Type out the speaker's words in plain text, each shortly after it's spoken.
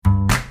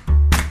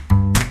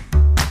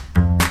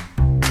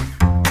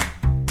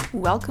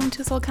Welcome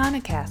to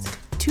Solcanacast,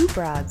 two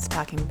broads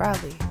talking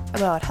broadly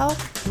about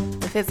health,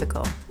 the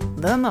physical,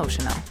 the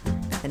emotional,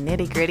 the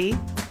nitty-gritty,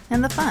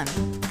 and the fun.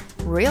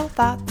 Real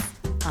thoughts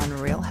on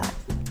real health.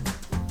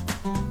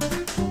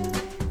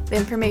 The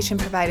information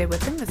provided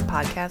within this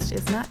podcast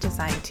is not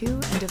designed to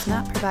and does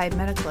not provide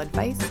medical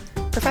advice,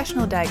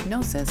 professional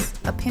diagnosis,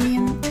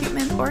 opinion,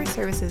 treatment, or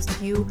services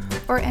to you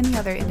or any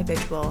other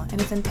individual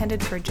and is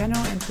intended for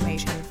general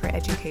information for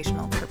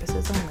educational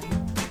purposes only.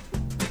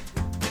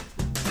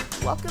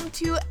 Welcome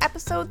to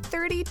episode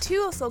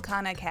 32 of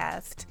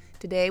Solcanacast.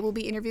 Today we'll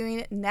be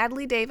interviewing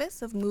Natalie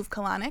Davis of Move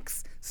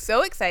Colonics.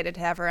 So excited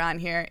to have her on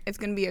here. It's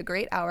going to be a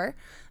great hour.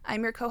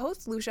 I'm your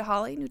co-host, Lucia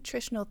Hawley,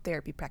 nutritional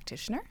therapy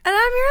practitioner. And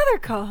I'm your other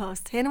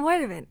co-host, Hannah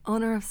Whiteman,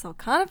 owner of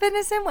Solcana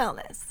Fitness and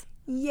Wellness.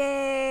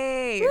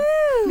 Yay!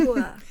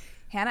 Woo!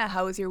 Hannah,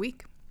 how was your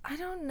week? I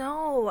don't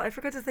know. I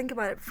forgot to think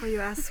about it before you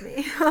asked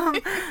me.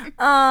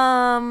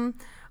 I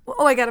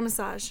got a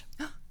massage.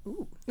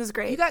 Ooh. It was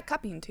great. You got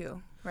cupping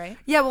too, right?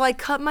 Yeah, well, I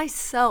cut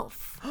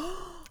myself.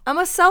 I'm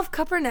a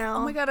self-cupper now.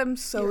 Oh my god, I'm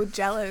so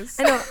jealous.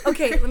 I know.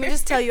 Okay, let me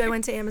just tell you, I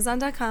went to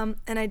Amazon.com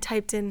and I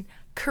typed in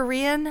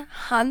Korean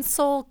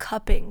Hansol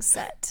cupping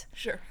set.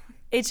 Sure.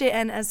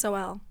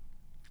 Hansol.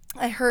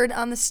 I heard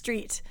on the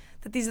street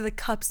that these are the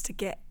cups to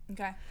get.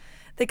 Okay.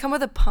 They come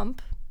with a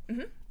pump.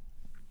 Mm-hmm.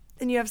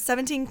 And you have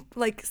 17,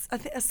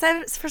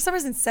 for some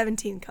reason,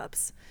 17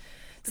 cups.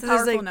 It's a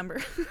powerful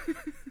number.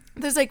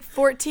 There's like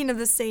 14 of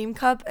the same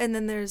cup, and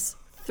then there's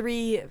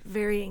 3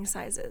 varying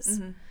sizes.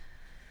 Mm-hmm.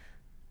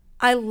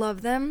 I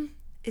love them.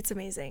 It's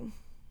amazing.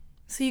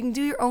 So you can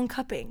do your own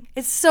cupping.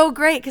 It's so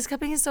great because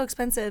cupping is so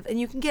expensive, and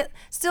you can get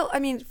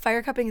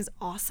fire cupping is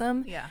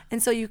awesome. Yeah.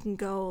 And so you can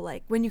go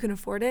like when you can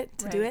afford it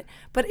to do it.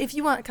 But if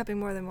you want cupping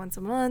more than once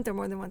a month or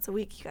more than once a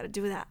week, you got to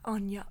do that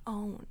on your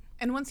own.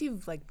 And once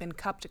you've been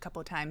cupped a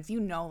couple of times, you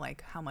know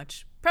how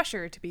much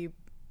pressure to be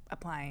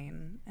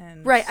applying.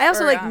 And right. I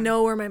also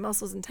know where my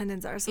muscles and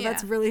tendons are, so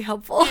that's really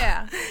helpful.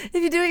 Yeah. If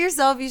you do it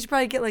yourself, you should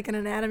probably get like an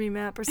anatomy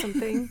map or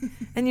something.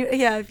 And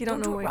if you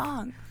don't know it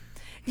wrong,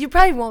 you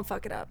probably won't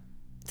fuck it up.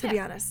 To be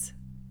honest,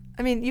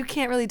 I mean, you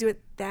can't really do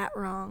it that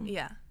wrong.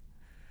 Yeah.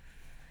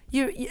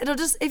 It'll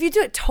just, if you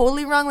do it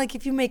totally wrong, like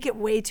if you make it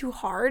way too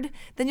hard,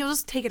 then you'll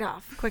just take it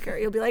off quicker.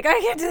 You'll be like, I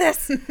can't do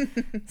this.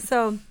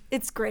 So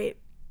it's great.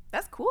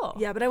 That's cool.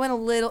 Yeah, but I went a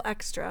little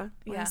extra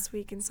last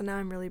week, and so now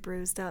I'm really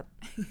bruised up.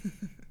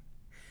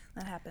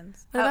 That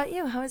happens. What about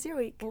you? How was your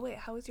week? Well, wait,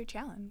 how was your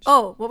challenge?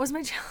 Oh, what was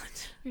my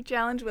challenge? Your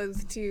challenge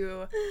was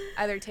to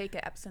either take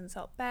an Epsom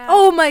salt bath.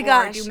 Oh my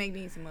gosh. Or do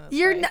magnesium oil.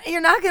 You're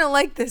not going to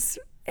like this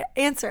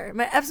answer.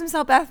 My Epsom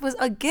salt bath was,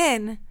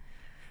 again,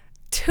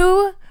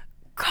 too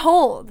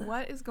cold.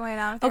 What is going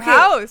on with your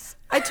house?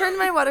 I turned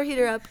my water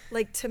heater up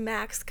to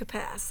max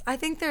capacity. I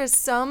think there's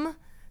some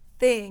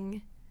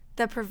thing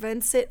that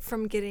prevents it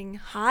from getting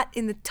hot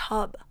in the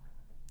tub.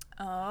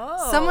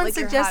 Oh. Someone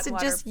suggested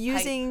just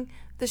using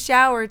the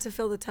shower to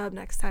fill the tub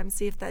next time,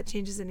 see if that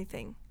changes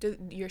anything. Do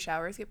your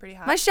showers get pretty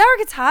hot? My shower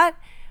gets hot.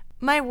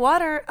 My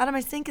water out of my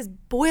sink is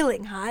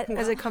boiling hot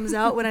as it comes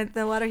out when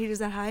the water heater's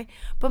that high.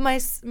 But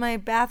my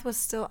bath was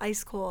still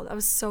ice cold. I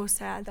was so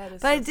sad.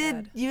 I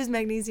did use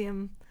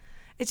magnesium.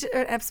 It's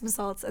Epsom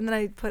salts, and then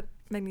I put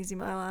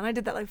magnesium oil on. I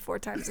did that 4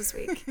 times this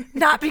week.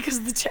 Not because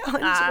of the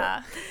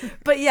challenge.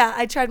 But yeah,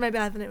 I tried my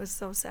bath, and it was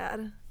so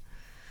sad.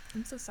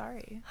 I'm so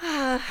sorry.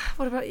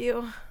 What about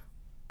you?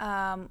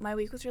 My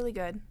week was really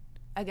good.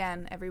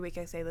 Again, every week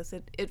I say this.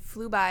 It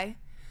flew by.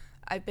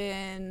 I've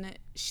been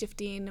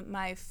shifting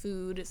my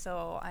food,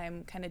 so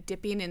I'm kind of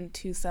dipping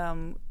into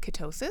some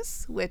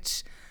ketosis,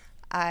 which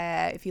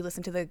if you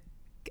listen to the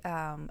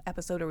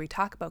episode where we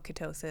talk about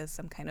ketosis,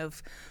 I'm kind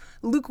of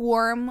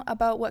lukewarm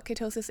about what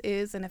ketosis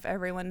is and if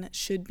everyone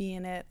should be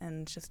in it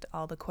and just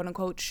all the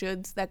quote-unquote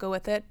shoulds that go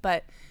with it.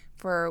 But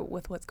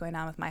with what's going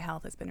on with my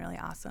health, it's been really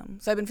awesome.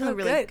 So I've been feeling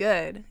really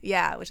good.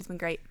 Yeah, which has been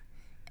great.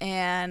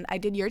 And I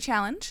did your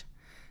challenge.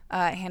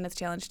 Hannah's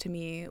challenge to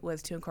me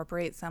was to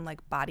incorporate some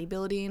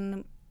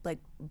bodybuilding,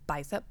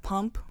 bicep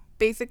pump,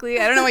 basically.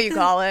 I don't know what you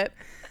call it.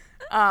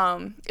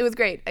 It was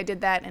great. I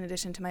did that in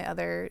addition to my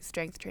other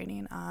strength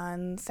training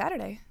on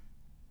Saturday.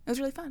 It was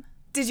really fun.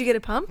 Did you get a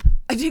pump?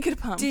 I did get a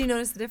pump. Did you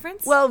notice the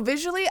difference? Well,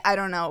 visually, I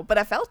don't know, but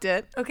I felt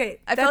it. Okay.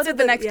 I felt it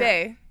the next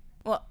day.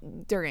 Well,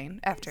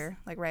 after,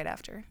 right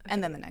after. Okay.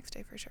 And then the next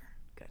day for sure.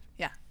 Good.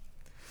 Yeah.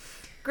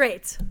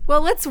 Great.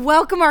 Well, let's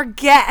welcome our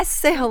guest.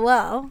 Say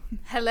hello.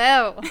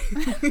 Hello.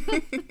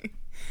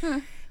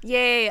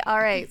 Yay. All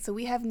right. So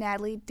we have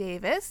Natalie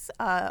Davis,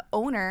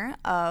 owner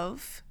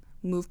of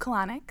Move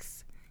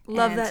Colonics.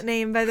 Love that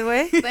name, by the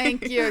way.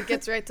 Thank you. It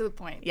gets right to the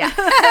point. Yeah.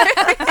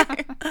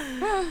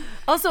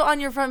 Also, on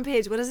your front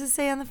page, what does it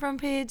say on the front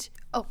page?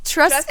 Oh,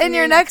 trust in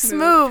your next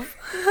move.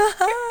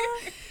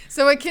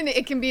 So it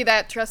can be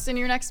that trust in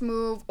your next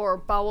move or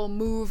bowel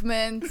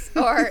movements,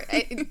 or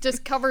it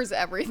just covers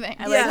everything.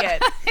 I like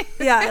it.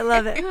 Yeah, I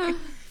love it.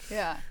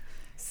 Yeah.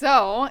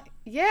 So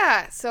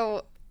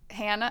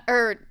Hannah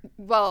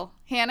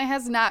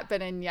has not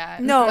been in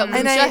yet. No, but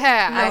and Lucia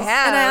has. I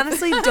have. And I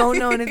honestly don't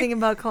know anything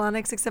about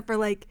colonics except for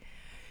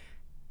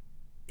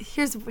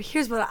here's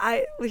what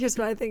I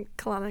think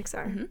colonics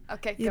are. Mm-hmm.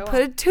 Okay, you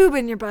put a tube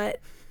in your butt,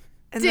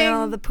 and then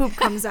all the poop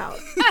comes out,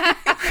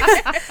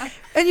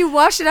 and you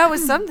wash it out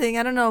with something.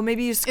 I don't know.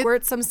 Maybe you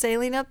squirt some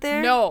saline up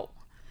there. No.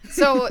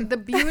 So the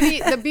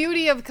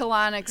beauty of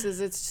colonics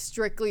is it's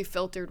strictly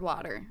filtered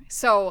water.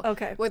 So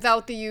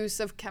without the use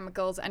of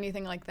chemicals,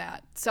 anything like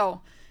that.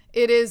 So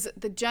it is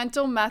the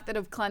gentle method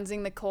of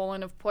cleansing the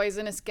colon of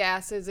poisonous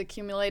gases,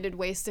 accumulated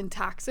waste, and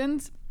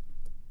toxins.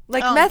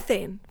 Like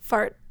methane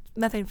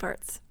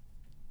farts.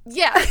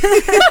 Yeah.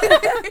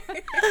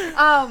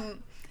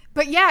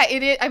 But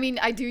yeah, I mean,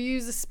 I do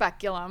use a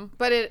speculum,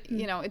 but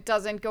it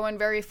doesn't go in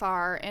very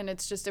far, and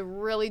it's just a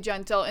really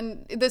gentle,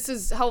 and this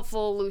is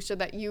helpful, Lucia,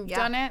 that you've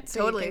done it,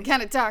 so you can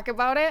kind of talk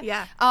about it.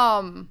 Yeah.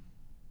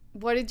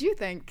 What did you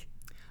think?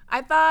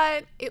 I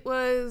thought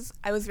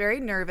I was very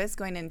nervous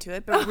going into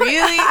it, but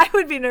really. I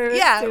would be nervous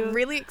too.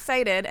 Really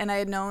excited. And I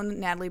had known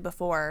Natalie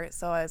before,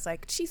 so I was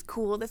like, she's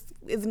cool. This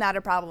is not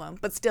a problem.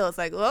 But still, it's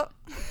like, oh,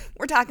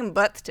 we're talking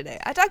butts today.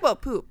 I talk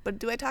about poop, but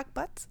do I talk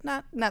butts?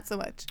 Not so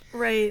much.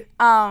 Right.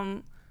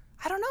 I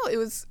don't know. It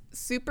was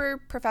super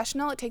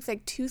professional. It takes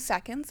like 2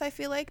 seconds, I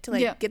feel like,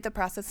 to get the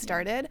process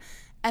started.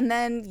 And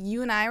then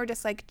you and I were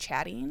just like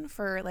chatting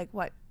for like,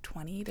 what,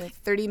 20 to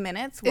 30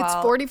 minutes? It's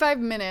 45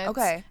 minutes.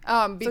 Okay.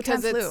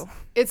 Because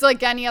it's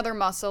like any other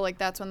muscle. Like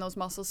that's when those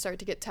muscles start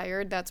to get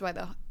tired. That's why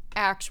the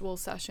actual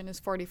session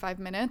is 45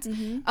 minutes.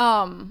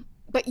 Mm-hmm.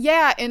 But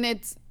yeah, and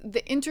it's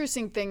the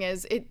interesting thing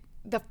is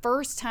the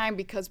first time,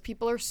 because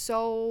people are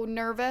so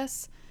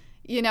nervous,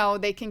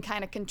 they can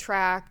kind of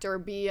contract or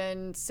be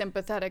in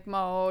sympathetic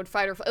mode,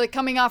 fight or flight, like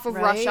coming off of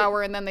rush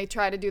hour, and then they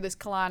try to do this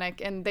colonic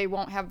and they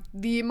won't have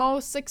the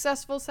most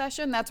successful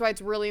session. That's why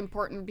it's really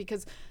important,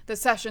 because the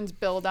sessions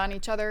build on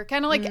each other,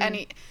 kind of like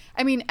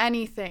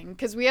anything,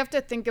 because we have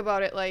to think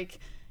about it like,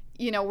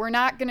 we're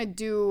not going to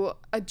do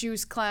a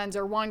juice cleanse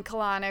or one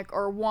colonic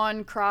or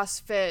one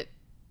CrossFit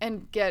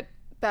and get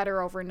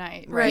better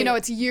overnight. Right.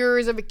 It's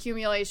years of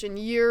accumulation,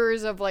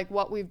 years of like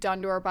what we've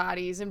done to our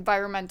bodies,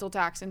 environmental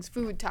toxins,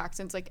 food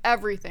toxins, like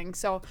everything.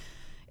 So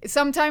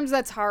sometimes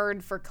that's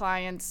hard for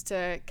clients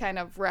to kind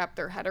of wrap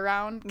their head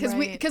around,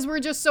 because we're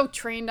just so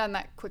trained on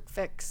that quick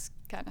fix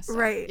kind of stuff.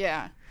 Right.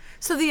 Yeah.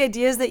 So the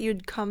idea is that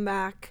you'd come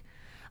back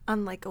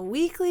on like a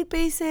weekly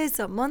basis,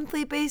 a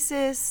monthly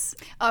basis?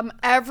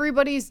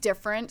 Everybody's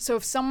different. So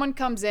if someone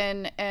comes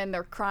in and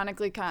they're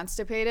chronically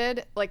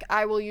constipated, like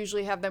I will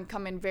usually have them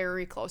come in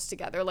very close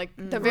together, like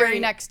the very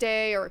next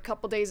day or a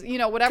couple days,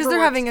 whatever. Because they're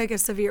having like a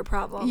severe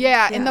problem.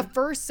 Yeah. In the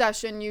first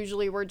session,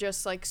 usually we're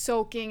just like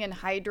soaking and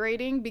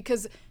hydrating,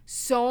 because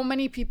so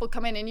many people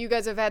come in, and you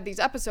guys have had these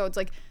episodes,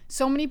 like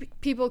so many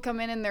people come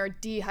in and they're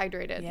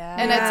dehydrated. Yeah.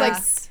 And it's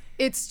like,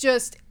 it's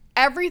just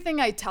everything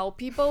I tell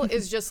people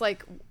is just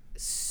like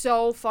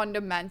so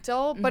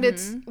fundamental, but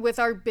it's with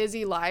our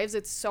busy lives,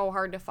 it's so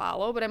hard to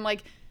follow. But I'm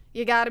like,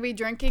 you got to be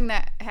drinking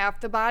that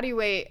half the body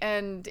weight,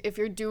 and if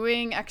you're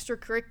doing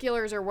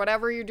extracurriculars or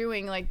whatever you're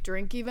doing, like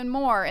drink even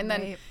more. And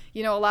then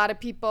a lot of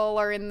people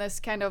are in this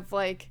kind of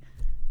like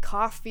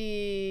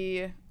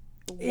coffee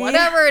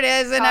whatever it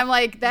is, and I'm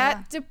like,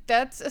 that's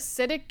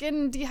acidic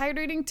and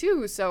dehydrating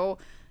too, so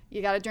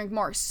you got to drink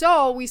more.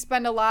 So we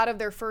spend a lot of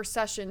their first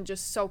session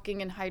just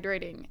soaking and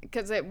hydrating,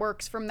 because it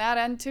works from that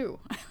end too.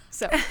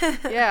 So,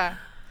 yeah.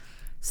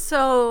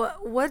 So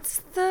let's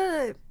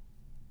start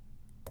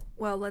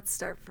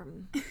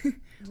from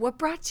what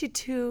brought you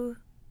to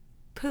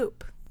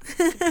poop?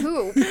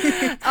 Poop.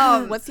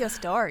 What's your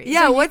story?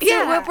 Yeah, what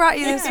brought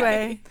you this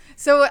way?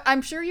 So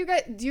I'm sure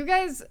do you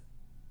guys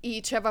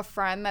each have a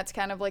friend that's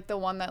kind of like the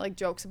one that like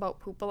jokes about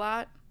poop a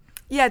lot?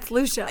 Yeah, it's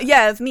Lucia.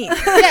 Yeah, it's me.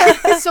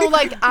 Yeah. So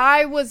like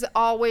I was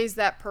always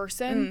that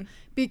person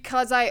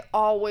because I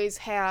always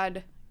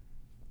had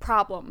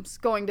problems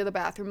going to the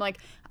bathroom. Like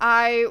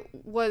I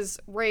was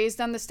raised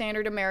on the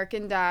standard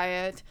American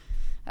diet.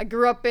 I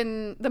grew up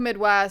in the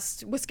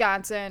Midwest,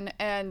 Wisconsin,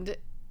 and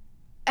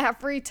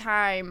every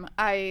time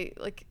I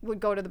like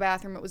would go to the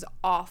bathroom, it was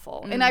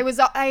awful. And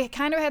I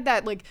kind of had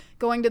that like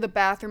going to the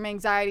bathroom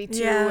anxiety too.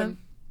 Yeah.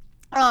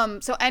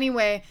 And so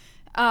anyway,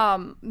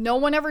 no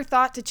one ever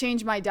thought to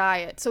change my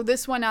diet. So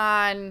this went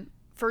on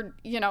for,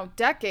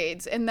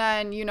 decades. And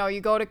then,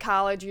 you go to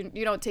college, you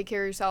don't take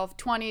care of yourself.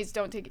 20s,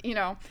 don't take,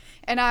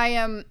 and I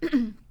am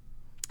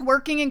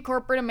working in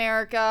corporate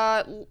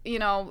America,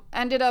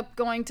 ended up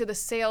going to the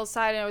sales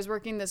side, and I was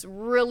working this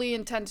really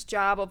intense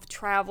job of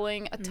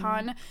traveling a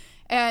ton.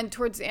 And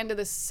towards the end of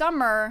the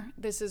summer,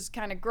 this is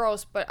kind of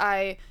gross, but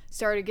I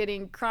started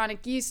getting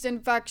chronic yeast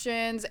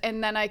infections,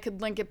 and then I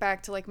could link it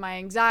back to like my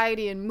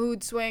anxiety and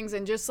mood swings,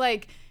 and just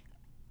like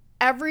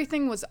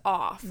everything was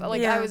off.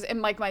 Like I was,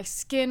 and like my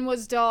skin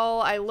was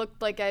dull. I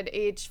looked like I'd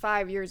aged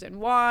 5 years in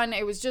one.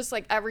 It was just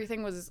like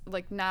everything was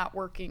like not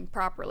working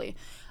properly.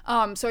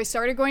 So I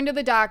started going to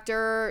the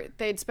doctor.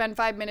 They'd spend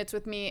 5 minutes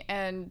with me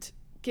and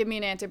give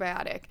me an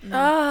antibiotic.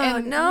 Oh,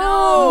 and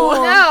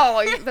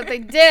no, but they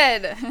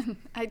did.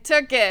 I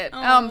took it.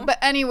 But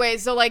anyway,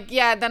 so like,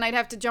 then I'd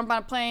have to jump on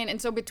a plane.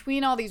 And so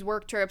between all these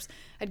work trips,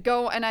 I'd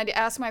go and I'd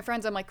ask my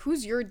friends, I'm like,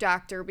 who's your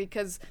doctor?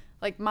 Because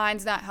Like,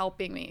 mine's not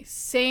helping me.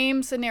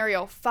 Same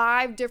scenario,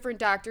 5 different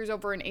doctors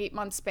over an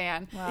 8-month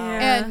span. Wow.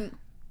 Yeah. And,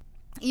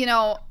 you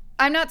know,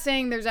 I'm not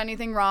saying there's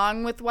anything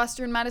wrong with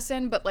Western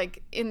medicine, but,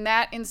 like, in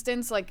that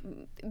instance, like,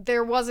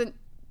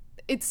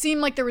 it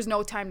seemed like there was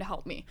no time to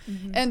help me.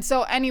 Mm-hmm. And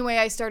so anyway,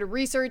 I started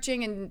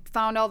researching and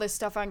found all this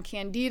stuff on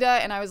Candida,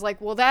 and I was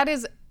like, well, that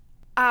is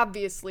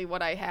obviously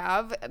what I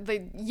have,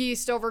 the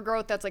yeast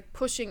overgrowth that's like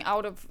pushing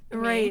out of me.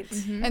 Right.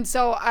 Mm-hmm. And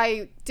so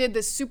I did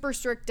this super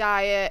strict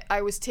diet.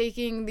 I was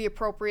taking the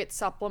appropriate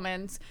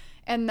supplements,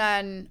 and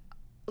then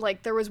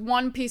like there was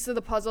one piece of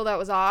the puzzle that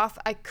was off.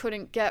 I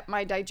couldn't get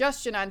my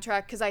digestion on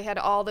track because I had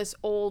all this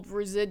old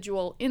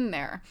residual in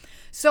there.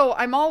 So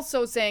I'm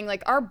also saying,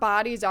 like, our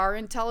bodies are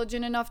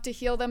intelligent enough to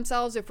heal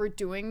themselves if we're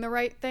doing the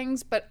right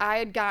things, but I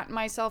had gotten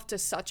myself to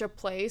such a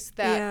place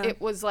that it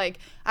was like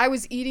I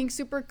was eating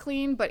super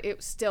clean, but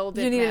it still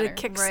didn't matter. You needed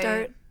a kickstart.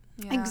 Right.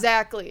 Yeah.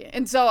 Exactly.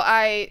 And so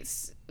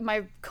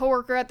my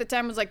coworker at the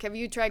time was like, have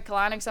you tried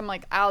colonics? I'm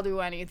like, I'll do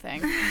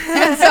anything.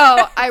 And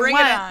so I Bring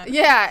went. it on.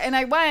 Yeah, and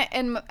I went,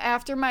 and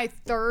after my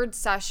 3rd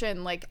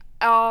session, like,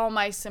 all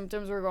my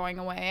symptoms were going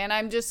away, and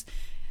I'm just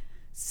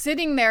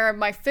sitting there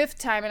my 5th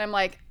time, and I'm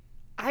like,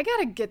 I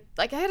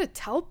had to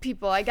tell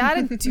people, I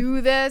gotta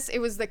do this. It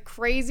was the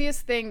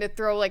craziest thing to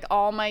throw like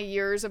all my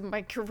years of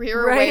my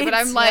career away, but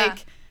I'm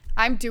like,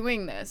 I'm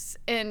doing this.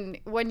 And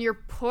when you're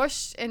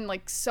pushed and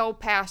like so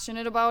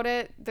passionate about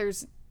it,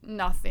 there's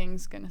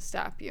nothing's gonna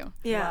stop you.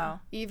 Yeah. Wow.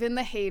 Even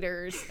the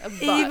haters of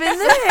butts. Even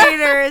the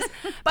haters.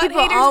 But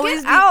People haters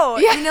always get out.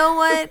 You know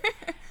what?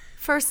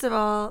 First of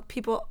all,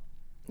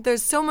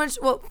 there's so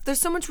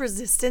much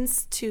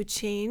resistance to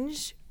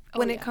change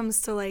when it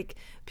comes to like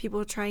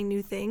people trying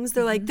new things.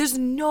 They're like, there's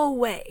no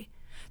way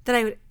that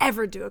I would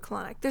ever do a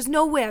colonic. There's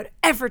no way I would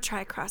ever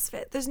try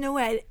CrossFit. There's no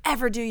way I'd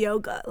ever do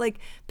yoga. Like,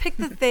 pick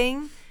the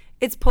thing.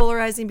 It's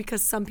polarizing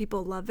because some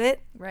people love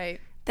it. Right.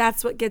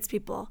 That's what gets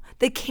people.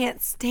 They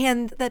can't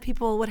stand that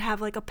people would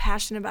have like a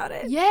passion about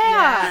it.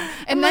 Yeah.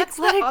 And I'm that's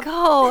like, let it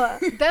go.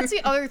 That's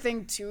the other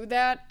thing too,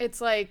 that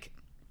it's like,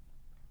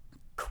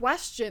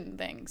 question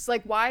things.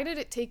 Like, why did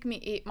it take me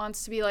 8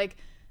 months to be like,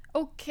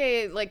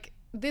 okay, like,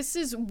 this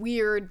is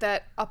weird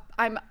that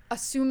I'm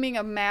assuming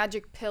a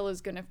magic pill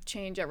is going to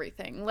change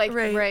everything. Like,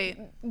 Right.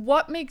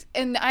 What makes,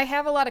 and I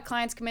have a lot of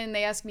clients come in and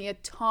they ask me a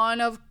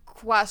ton of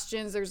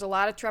questions. There's a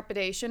lot of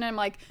trepidation. And I'm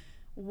like,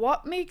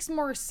 what makes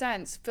more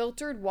sense?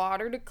 Filtered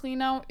water to clean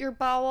out your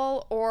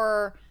bowel,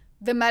 or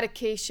the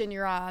medication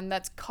you're on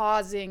that's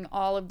causing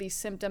all of these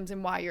symptoms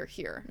and why you're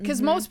here?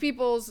 Because most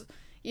people's,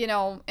 you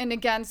know, and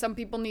again, some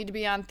people need to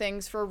be on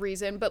things for a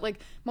reason, but like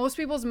most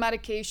people's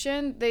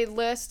medication, they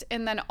list,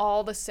 and then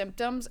all the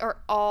symptoms are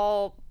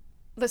all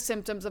the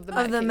symptoms of the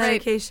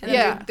medication. And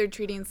Yeah. they're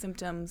treating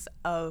symptoms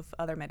of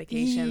other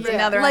medications. Yeah. And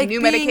now they're like on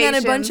new being medications. on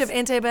a bunch of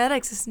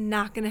antibiotics is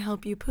not going to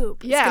help you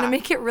poop. It's Yeah. going to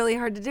make it really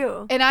hard to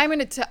do. And I'm going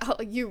to tell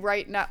you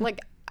right now,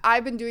 like,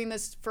 I've been doing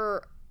this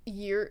for a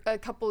year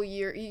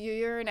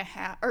and a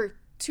half, or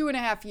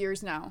 2.5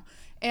 years now.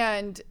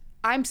 And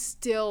I'm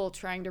still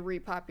trying to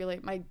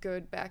repopulate my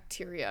good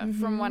bacteria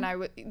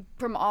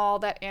from all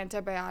that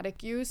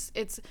antibiotic use.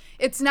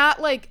 It's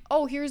not like,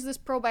 oh, here's this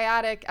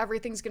probiotic,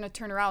 everything's going to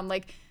turn around.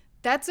 Like,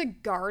 that's a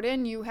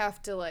garden you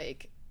have to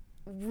like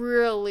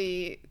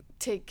really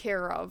take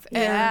care of.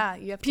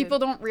 And you have people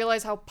don't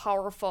realize how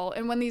powerful.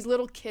 And when these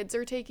little kids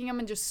are taking them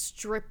and just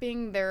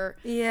stripping their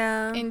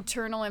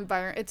internal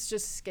environment, it's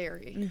just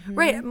scary. Mm-hmm.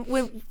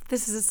 Right.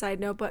 This is a side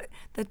note, but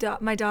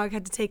my dog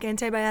had to take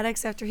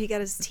antibiotics after he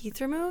got his teeth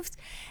removed.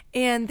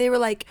 And they were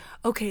like,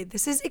 okay,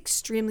 this is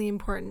extremely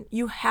important.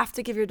 You have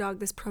to give your dog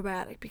this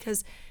probiotic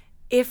because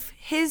if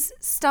his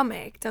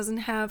stomach doesn't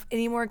have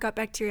any more gut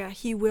bacteria,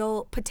 he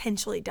will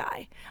potentially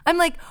die. I'm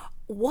like,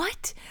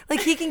 what? Like,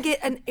 he can get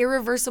an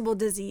irreversible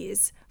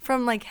disease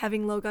from like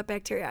having low gut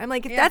bacteria. I'm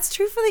like, if that's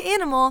true for the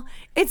animal,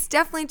 it's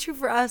definitely true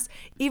for us,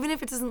 even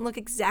if it doesn't look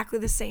exactly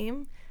the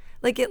same.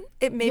 Like,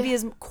 it maybe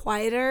is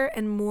quieter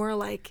and more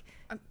like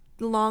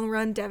long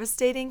run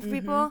devastating for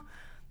people.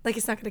 Like,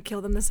 it's not going to kill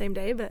them the same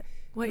day, but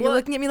you're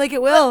looking at me like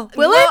it will.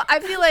 Will it?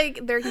 I feel like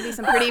there can be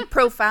some pretty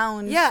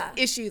profound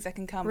issues that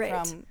can come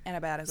from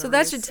antibiotics. So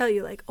that should tell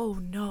you, like, oh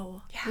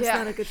no, it's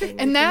not a good thing.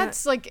 And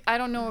that's like, I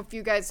don't know if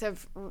you guys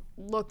have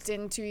looked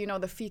into, you know,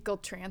 the fecal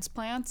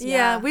transplants.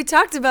 Yeah, we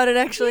talked about it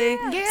actually.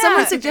 Yeah.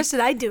 Someone suggested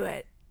I do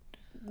it.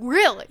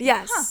 Really?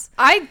 Yes.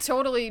 Huh.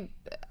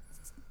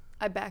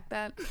 I back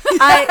that.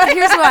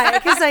 Here's why.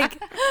 Because like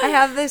I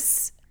have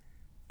this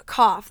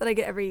cough that I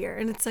get every year,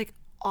 and it's like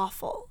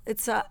awful.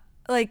 It's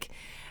like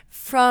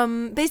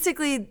from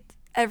basically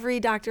every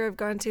doctor I've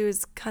gone to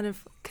is kind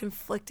of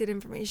conflicted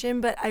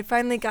information, but I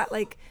finally got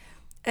like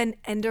an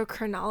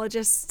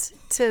endocrinologist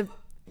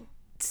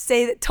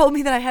told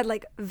me that I had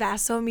like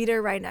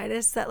vasometer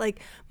rhinitis, that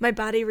like my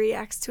body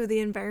reacts to the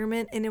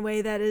environment in a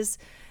way that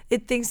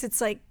it thinks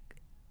it's like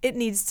it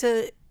needs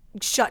to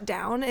shut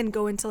down and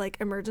go into like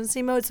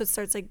emergency mode, so it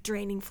starts like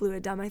draining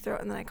fluid down my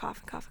throat, and then I cough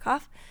and cough and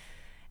cough.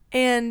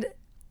 And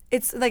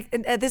it's like,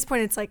 at this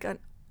point it's like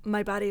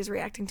my body is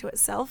reacting to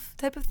itself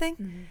type of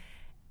thing.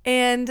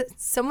 And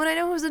someone I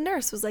know who was a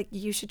nurse was like,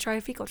 you should try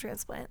a fecal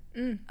transplant.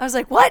 I was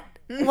like, what?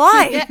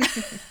 Why? Yeah.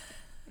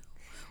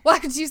 Why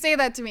did you say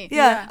that to me?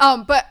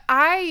 Yeah. But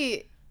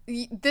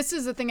this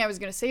is the thing I was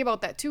going to say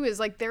about that too, is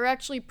like they're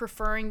actually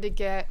preferring to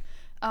get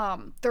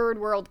third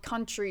world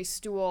country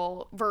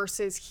stool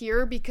versus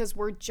here because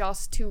we're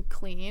just too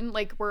clean.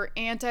 Like we're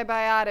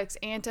antibiotics,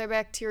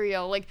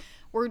 antibacterial, like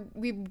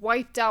we've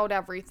wiped out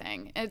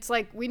everything. And it's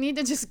like we need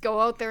to just go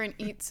out there and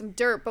eat some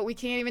dirt, but we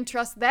can't even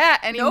trust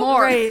that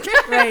anymore.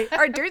 Nope. Right.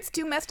 Our dirt's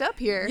too messed up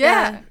here.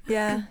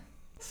 Yeah.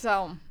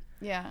 So,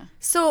 yeah.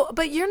 So,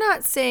 but you're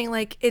not saying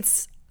like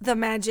it's the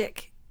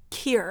magic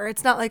cure.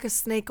 It's not like a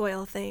snake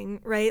oil thing,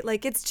 right?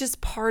 Like it's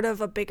just part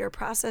of a bigger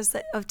process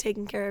of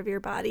taking care of your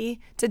body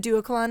to do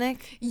a colonic.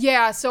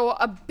 Yeah. So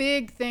a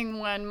big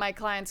thing when my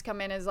clients come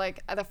in is like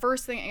the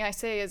first thing I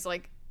say is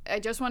like, I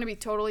just want to be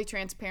totally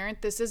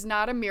transparent. This is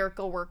not a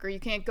miracle worker. You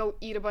can't go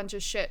eat a bunch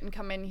of shit and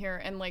come in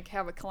here and like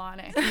have a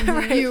colonic.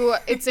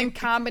 Right. It's in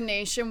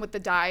combination with the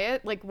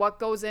diet. Like what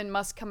goes in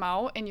must come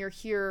out, and you're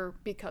here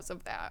because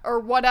of that,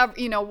 or whatever.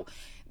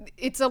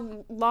 It's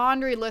a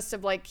laundry list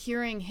of like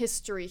hearing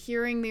history,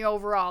 hearing the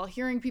overall,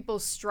 hearing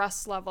people's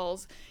stress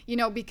levels.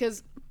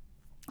 Because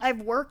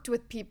I've worked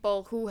with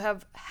people who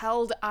have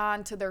held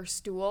on to their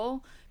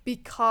stool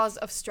because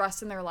of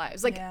stress in their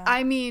lives. Like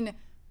I mean.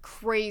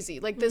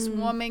 Crazy. Like this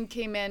woman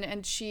came in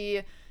and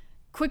she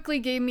quickly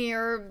gave me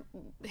her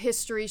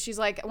history. She's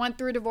like, I went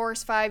through a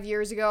divorce 5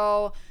 years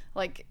ago,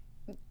 like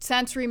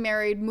since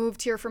remarried,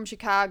 moved here from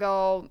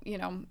Chicago,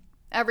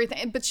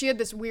 everything. But she had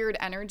this weird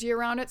energy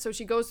around it. So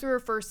she goes through her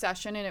first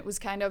session and it was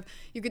kind of,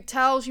 you could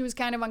tell she was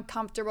kind of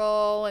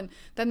uncomfortable. And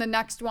then the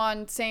next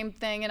one, same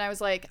thing. And I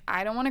was like,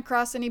 I don't want to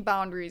cross any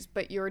boundaries,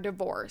 but you're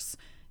divorced.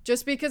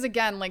 Just because,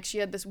 again, like she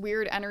had this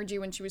weird energy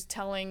when she was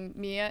telling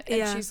me it.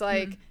 And she's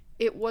like,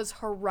 it was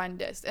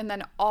horrendous. And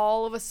then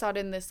all of a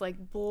sudden this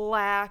like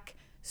black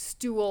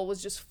stool was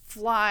just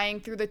flying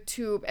through the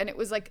tube. And it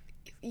was like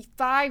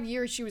 5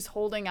 years she was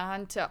holding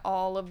on to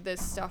all of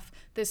this stuff,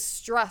 this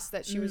stress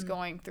that she was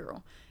going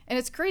through. And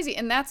it's crazy.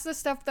 And that's the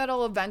stuff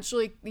that'll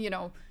eventually,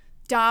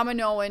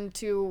 domino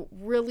into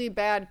really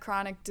bad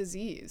chronic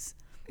disease.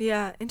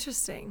 Yeah,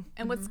 interesting.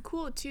 And what's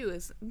cool too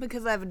is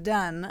because I've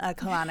done a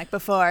colonic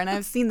before and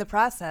I've seen the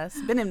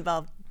process, been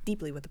involved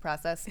deeply with the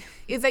process,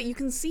 is that you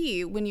can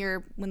see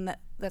when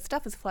that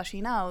stuff is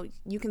flushing out,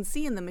 you can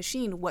see in the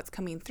machine what's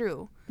coming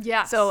through.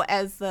 Yeah. So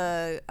as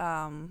the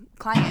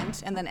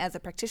client and then as a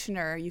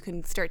practitioner, you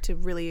can start to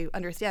really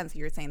understand. So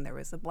you're saying there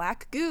was a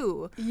black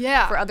goo.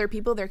 Yeah. For other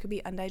people, there could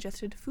be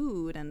undigested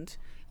food, and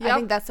I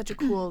think that's such a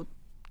cool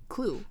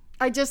clue.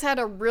 I just had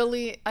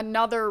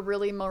another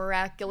really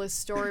miraculous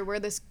story where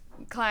this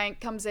client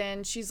comes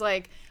in. She's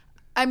like,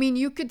 I mean,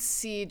 you could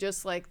see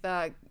just like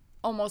the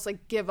almost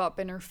like give up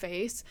in her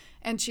face.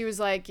 And she was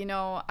like, I'm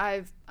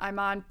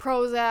on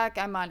Prozac,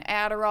 I'm on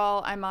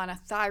Adderall, I'm on a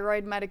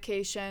thyroid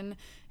medication.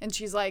 And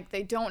she's like,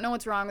 they don't know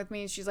what's wrong with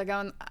me. She's like,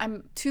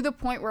 I'm to the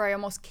point where I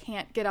almost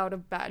can't get out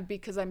of bed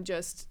because I'm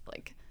just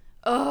like,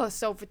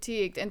 so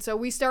fatigued. And so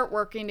we start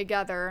working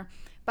together.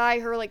 By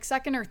her like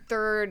second or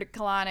third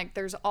colonic,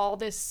 there's all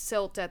this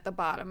silt at the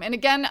bottom. And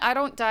again, I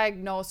don't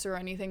diagnose or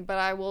anything, but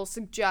I will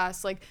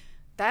suggest like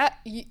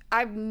that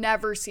I've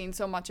never seen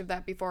so much of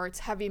that before. It's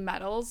heavy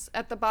metals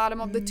at the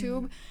bottom of the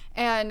tube.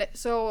 And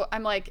so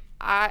I'm like,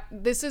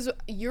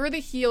 you're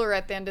the healer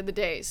at the end of the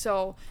day.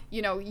 So,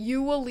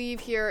 you will leave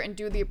here and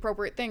do the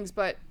appropriate things,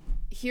 but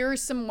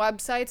here's some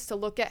websites to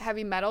look at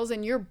heavy metals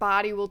and your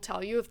body will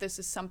tell you if this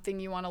is something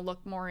you want to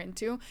look more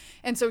into.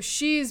 And so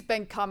she's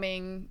been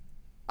coming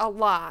a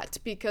lot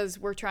because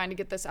we're trying to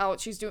get this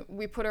out.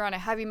 We put her on a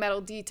heavy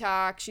metal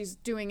detox. She's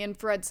doing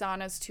infrared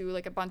saunas too,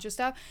 like a bunch of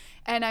stuff.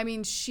 And I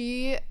mean,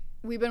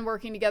 we've been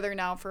working together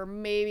now for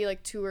maybe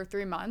like 2 or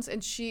 3 months,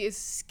 and she is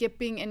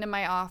skipping into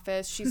my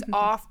office. She's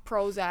off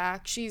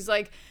Prozac. She's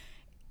like,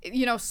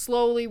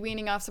 slowly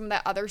weaning off some of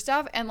that other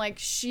stuff. And like,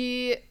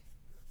 she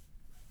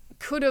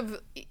could have,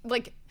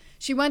 like,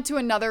 she went to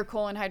another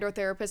colon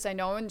hydrotherapist I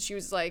know, and she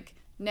was like,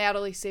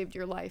 Natalie saved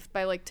your life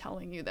by like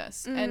telling you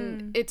this.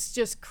 And it's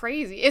just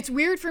crazy. It's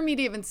weird for me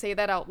to even say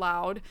that out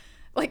loud.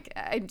 Like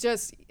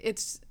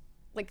it's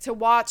like to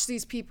watch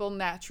these people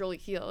naturally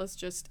heal. It's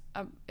just,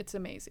 it's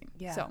amazing.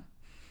 Yeah. So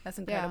that's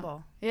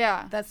incredible.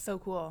 Yeah. That's so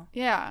cool.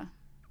 Yeah.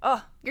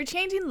 Oh, you're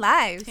changing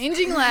lives.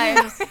 Changing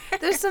lives.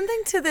 There's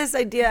something to this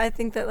idea. I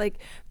think that like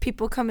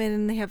people come in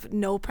and they have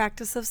no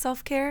practice of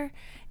self-care.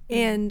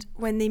 And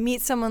when they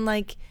meet someone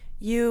like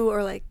you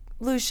or like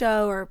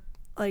Lucia or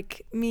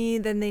like me,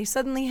 then they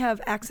suddenly have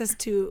access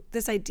to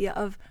this idea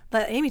of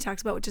that Amy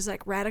talks about, which is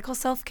like radical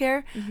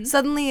self-care.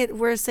 Suddenly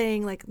we're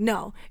saying like,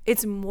 no,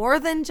 it's more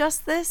than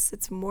just this.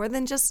 It's more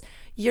than just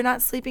you're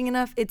not sleeping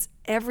enough. It's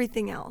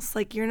everything else.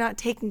 Like you're not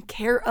taking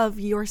care of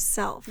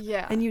yourself.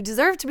 Yeah. And you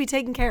deserve to be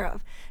taken care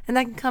of. And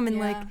that can come in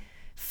like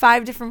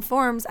 5 different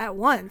forms at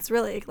once,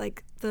 really.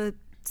 Like the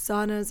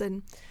saunas,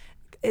 and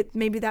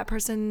maybe that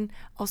person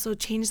also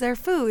changed their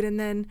food, and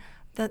then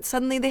that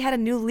suddenly they had a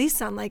new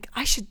lease on like,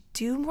 I should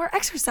do more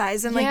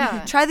exercise and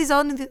like try these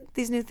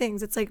new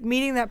things. It's like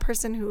meeting that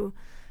person who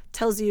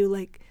tells you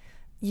like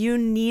you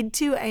need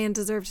to and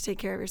deserve to take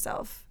care of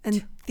yourself.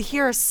 And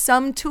here are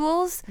some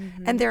tools,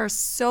 and there are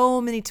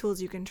so many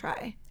tools you can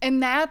try.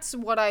 And that's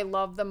what I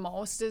love the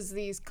most is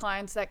these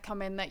clients that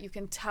come in that you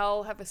can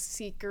tell have a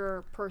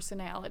seeker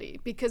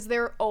personality because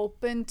they're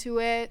open to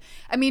it.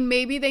 I mean,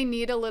 maybe they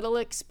need a little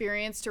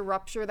experience to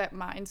rupture that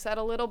mindset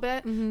a little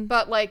bit,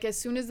 but like as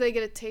soon as they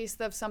get a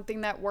taste of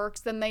something that works,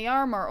 then they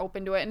are more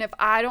open to it. And if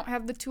I don't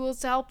have the tools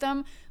to help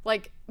them,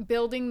 like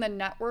building the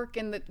network,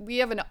 and we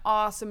have an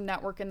awesome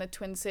network in the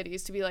Twin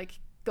Cities to be like,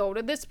 go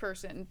to this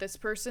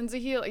person's a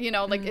healer, you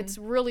know, like it's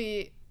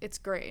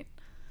great.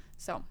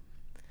 So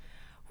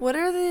what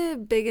are the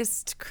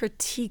biggest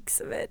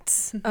critiques of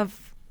it,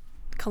 of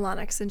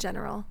colonics in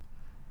general?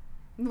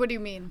 What do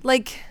you mean?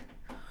 Like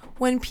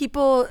when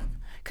people,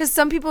 because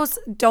some people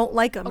don't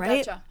like them,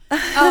 right?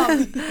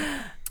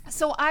 Gotcha.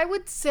 So I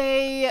would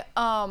say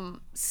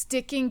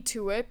sticking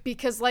to it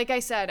because like I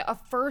said, a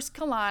first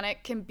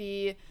colonic can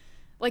be,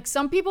 like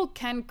some people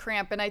can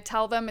cramp, and I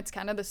tell them it's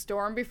kind of the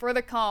storm before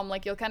the calm.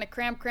 Like you'll kind of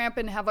cramp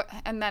and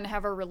then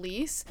have a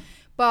release.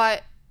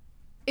 But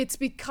it's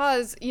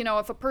because, you know,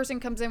 if a person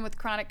comes in with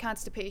chronic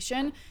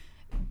constipation,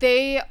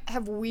 they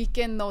have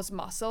weakened those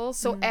muscles.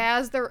 So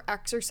as they're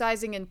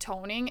exercising and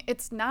toning,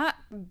 it's not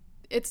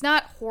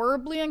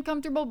horribly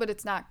uncomfortable, but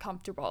it's not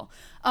comfortable.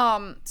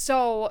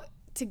 So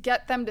to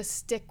get them to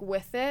stick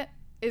with it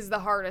is the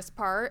hardest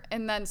part.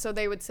 And then so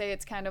they would say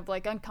it's kind of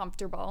like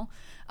uncomfortable.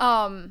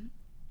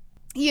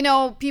 You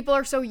know, people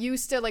are so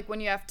used to, like,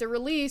 when you have to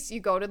release, you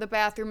go to the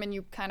bathroom and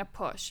you kind of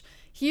push.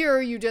 Here,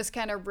 you just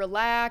kind of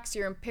relax.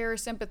 You're in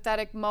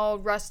parasympathetic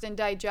mode, rest and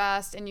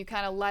digest, and you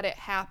kind of let it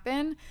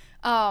happen.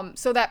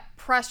 So that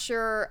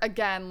pressure,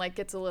 again, like,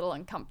 gets a little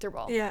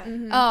uncomfortable. Yeah.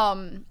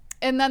 And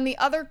then the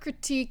other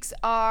critiques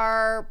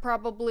are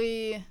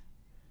probably,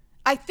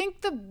 I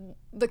think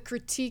the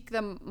critique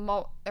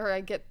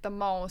I get the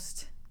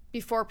most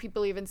before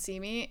people even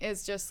see me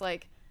is just,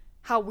 like,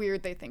 how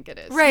weird they think it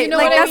is. Right. You know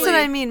like what that's I mean?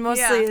 what I mean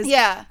mostly is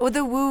yeah. Well,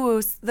 the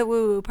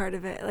woo-woo part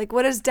of it. Like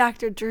what does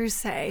Dr. Drew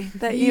say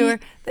that you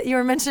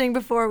were mentioning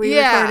before we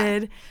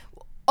recorded?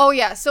 Oh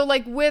yeah. So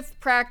like with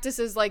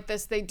practices like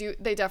this, they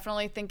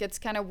definitely think it's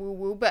kind of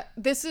woo-woo, but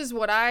this is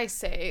what I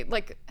say.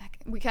 Like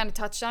we kind of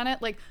touched on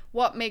it. Like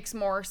what makes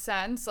more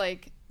sense?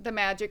 Like the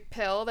magic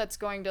pill that's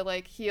going to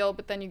like heal,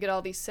 but then you get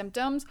all these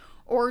symptoms,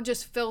 or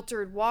just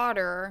filtered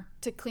water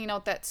to clean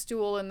out that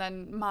stool and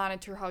then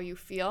monitor how you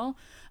feel.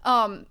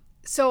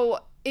 So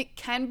it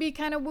can be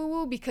kind of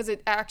woo-woo because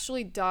it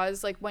actually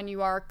does, like when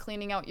you are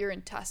cleaning out your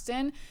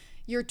intestine,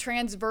 your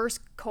transverse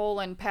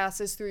colon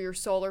passes through your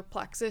solar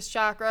plexus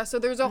chakra. So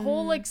there's a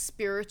whole like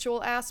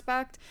spiritual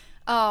aspect,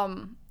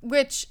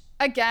 which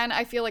again,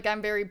 I feel like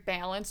I'm very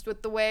balanced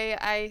with the way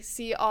I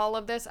see all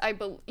of this. I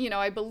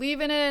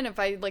believe in it, and if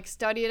I like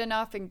study it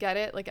enough and get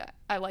it, like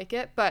I like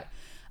it. But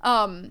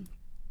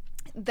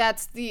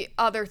that's the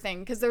other thing,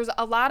 because there's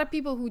a lot of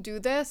people who do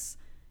this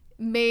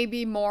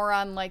maybe more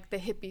on like the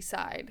hippie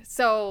side.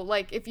 So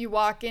like if you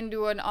walk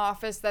into an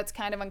office that's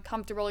kind of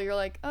uncomfortable, you're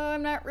like, oh,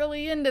 I'm not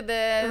really into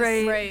this.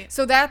 Right.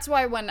 So that's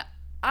why when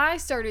I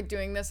started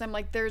doing this, I'm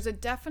like, there's a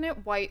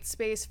definite white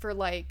space for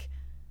like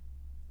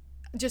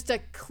just a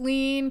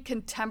clean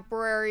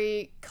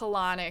contemporary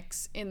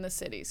colonics in the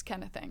cities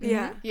kind of thing.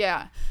 Yeah.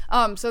 Yeah.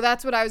 So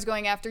that's what I was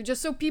going after,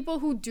 just so people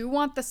who do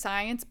want the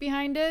science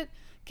behind it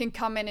can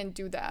come in and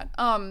do that.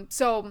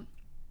 So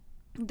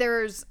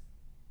there's,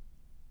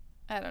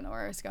 I don't know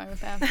where I was going with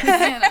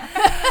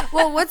that.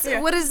 Well, what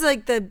is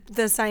like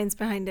the science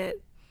behind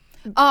it?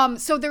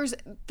 So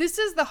this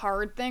is the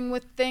hard thing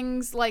with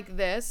things like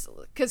this,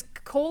 because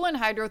colon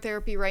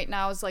hydrotherapy right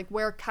now is like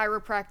where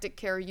chiropractic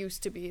care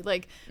used to be.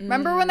 Like,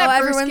 remember when that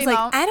first everyone's came like,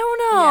 out? I don't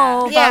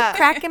know about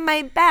cracking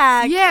my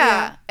back.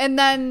 Yeah. And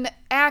then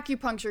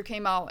acupuncture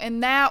came out,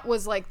 and that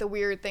was like the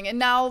weird thing. And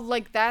now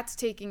like that's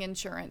taking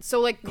insurance. So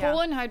like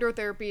colon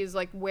hydrotherapy is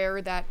like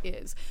where that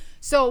is.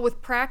 So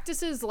with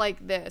practices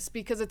like this,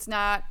 because it's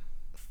not,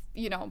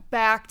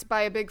 backed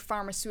by a big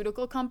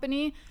pharmaceutical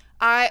company,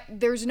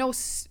 there's no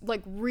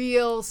like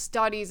real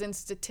studies and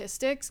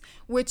statistics,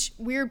 which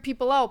weird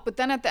people out. But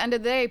then at the end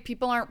of the day,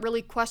 people aren't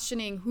really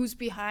questioning who's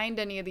behind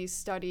any of these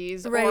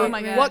studies, right. or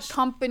what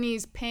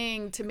company's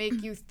paying to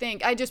make you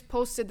think. I just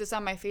posted this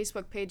on my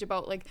Facebook page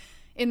about like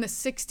in the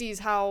 60s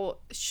how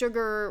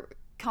sugar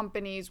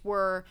companies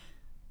were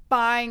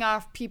buying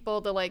off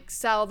people to like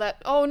sell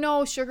that, oh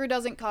no, sugar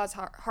doesn't cause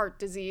heart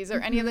disease or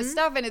any of this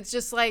stuff. And it's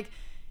just like,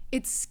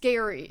 it's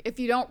scary if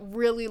you don't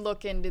really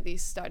look into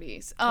these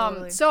studies.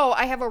 Totally. So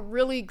I have a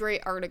really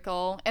great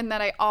article, and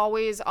that I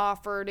always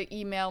offer to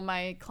email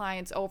my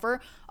clients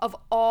over, of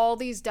all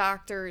these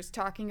doctors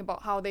talking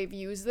about how they've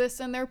used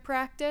this in their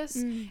practice.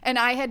 And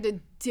I had to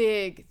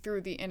dig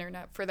through the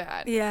internet for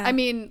that. Yeah. I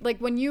mean, like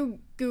when you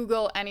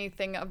Google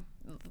anything of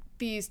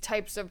these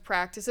types of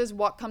practices,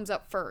 what comes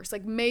up first?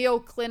 Like Mayo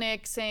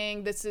Clinic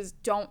saying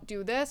don't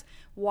do this.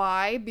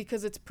 Why?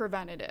 Because it's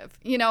preventative.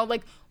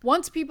 Like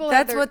once people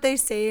that's what they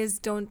say is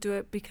don't do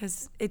it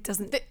because it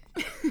doesn't.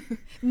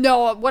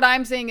 No, what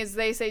I'm saying is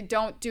they say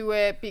don't do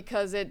it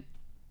because it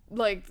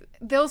like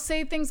they'll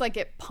say things like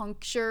it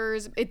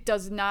punctures. It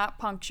does not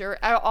puncture.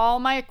 All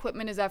my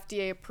equipment is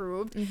FDA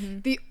approved.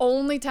 The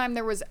only time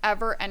there was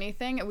ever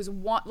anything, it was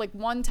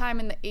one time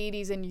in the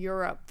 80s in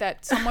Europe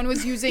that someone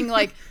was using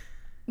like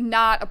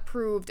not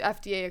approved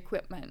FDA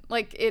equipment.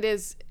 Like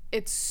it's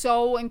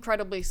so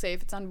incredibly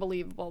safe. It's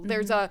unbelievable.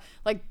 There's a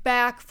like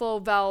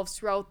backflow valves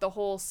throughout the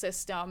whole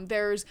system.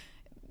 There's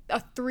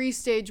a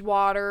 3-stage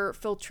water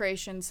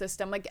filtration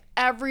system. Like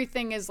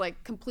everything is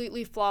like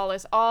completely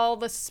flawless. All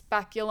the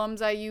speculums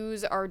I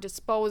use are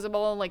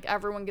disposable. Like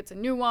everyone gets a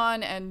new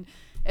one, and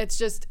it's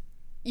just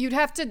you'd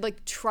have to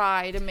like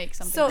try to make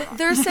something. So wrong.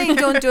 they're saying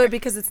don't do it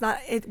because it's not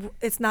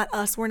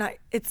us.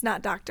 It's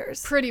not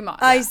doctors. Pretty much.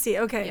 I see.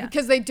 Okay.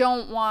 Because they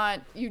don't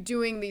want you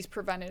doing these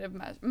preventative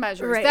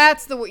measures. Right.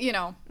 That's the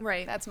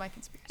right. That's my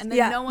conspiracy. And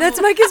then that's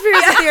my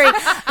conspiracy theory.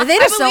 They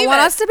just don't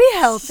want us to be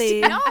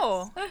healthy.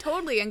 No,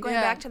 totally. And going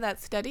back to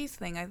that studies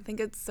thing, I think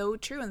it's so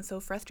true and so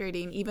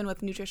frustrating. Even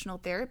with nutritional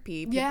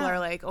therapy, people are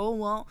like, "Oh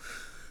well,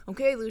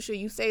 okay, Lucia,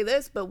 you say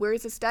this, but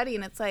where's the study?"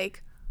 And it's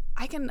like,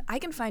 I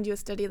can find you a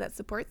study that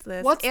supports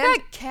this. What's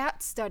that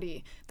cat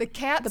study? The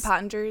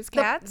Pottinger's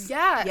cats?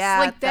 Yes. Yeah,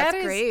 like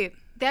that's great.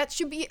 That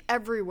should be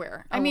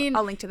everywhere.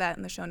 I'll link to that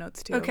in the show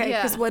notes too. Okay,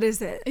 because what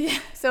is it? Yeah.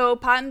 So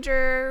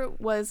Pottinger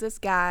was this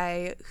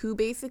guy who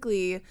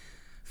basically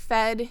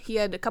he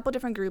had a couple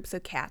different groups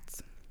of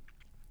cats.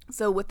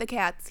 So with the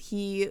cats,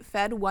 he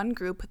fed one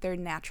group their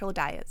natural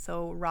diet,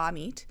 so raw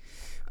meat.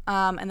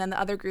 And then the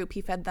other group,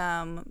 he fed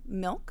them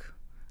milk.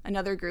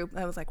 Another group,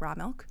 that was like raw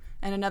milk.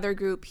 And another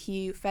group,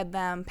 he fed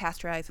them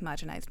pasteurized,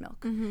 homogenized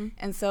milk.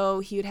 And so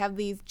he would have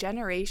these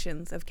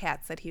generations of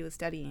cats that he was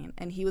studying.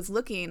 And he was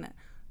looking,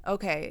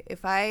 okay,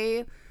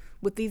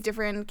 with these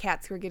different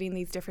cats who are getting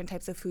these different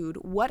types of food,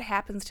 what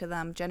happens to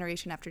them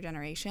generation after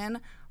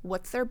generation?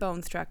 What's their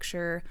bone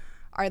structure?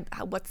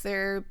 What's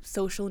their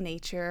social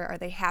nature? Are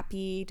they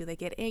happy? Do they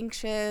get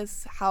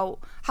anxious? How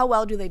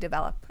well do they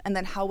develop? And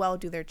then how well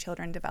do their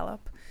children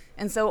develop?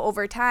 And so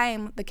over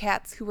time, the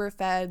cats who were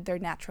fed their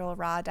natural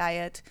raw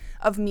diet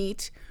of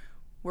meat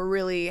were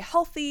really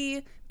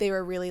healthy. They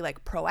were really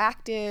like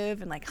proactive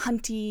and like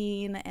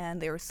hunting,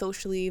 and they were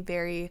socially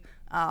very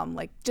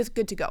like just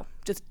good to go,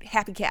 just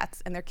happy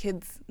cats. And their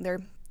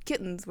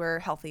kittens were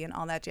healthy and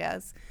all that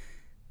jazz.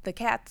 The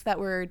cats that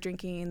were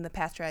drinking the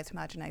pasteurized,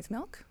 homogenized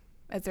milk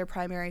as their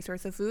primary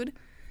source of food,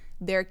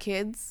 their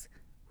kids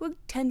would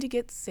tend to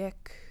get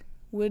sick,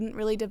 wouldn't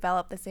really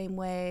develop the same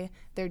way.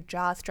 Their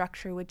jaw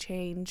structure would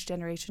change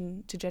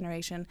generation to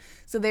generation.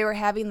 So they were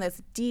having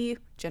this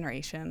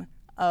degeneration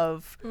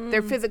of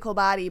their physical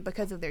body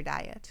because of their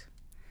diet.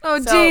 Oh,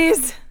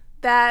 geez. So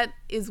that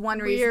is one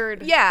reason.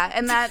 Weird. Yeah,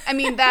 and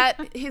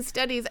that his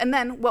studies, and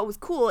then what was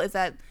cool is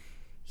that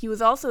he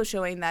was also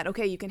showing that,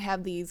 okay, you can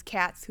have these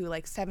cats who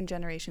like 7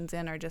 generations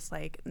in are just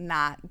like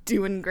not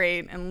doing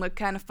great and look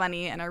kind of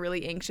funny and are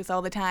really anxious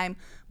all the time.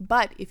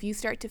 But if you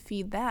start to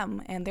feed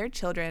them and their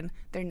children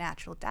their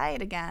natural diet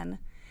again,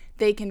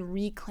 they can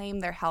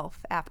reclaim their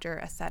health after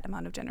a set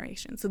amount of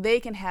generations. So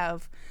they can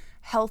have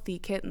healthy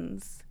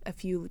kittens a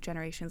few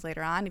generations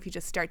later on if you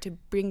just start to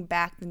bring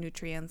back the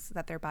nutrients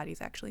that their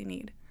bodies actually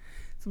need.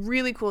 It's a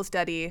really cool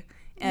study.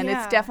 And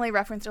it's definitely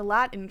referenced a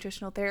lot in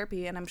nutritional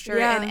therapy, and I'm sure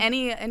in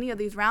any of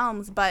these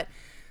realms. But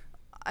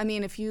I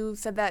mean, if you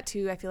said that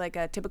to, I feel like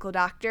a typical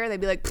doctor,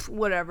 they'd be like,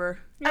 whatever.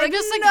 I'm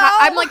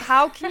like,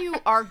 how can you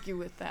argue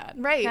with that?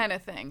 Right. Kind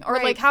of thing. Or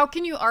like, how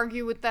can you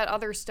argue with that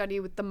other study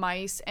with the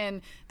mice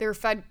and they're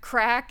fed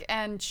crack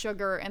and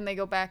sugar and they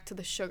go back to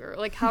the sugar?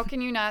 Like, how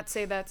can you not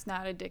say that's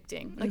not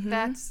addicting? Like,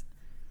 that's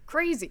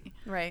crazy.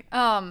 Right.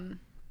 Yeah.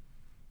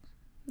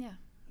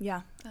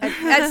 Yeah.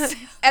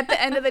 At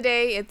the end of the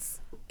day, it's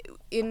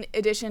in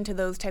addition to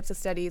those types of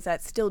studies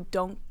that still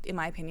don't, in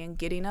my opinion,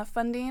 get enough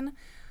funding,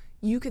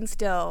 you can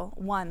still,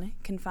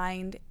 can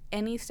find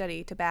any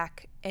study to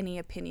back any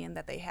opinion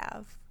that they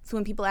have. So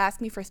when people ask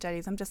me for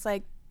studies, I'm just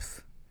like,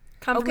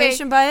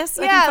 confirmation bias?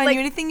 I can find you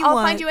anything you want.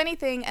 I'll find you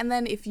anything. And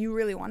then if you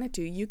really wanted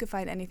to, you could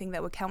find anything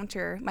that would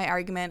counter my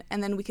argument.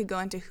 And then we could go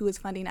into who is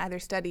funding either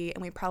study,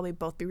 and we'd probably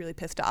both be really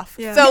pissed off.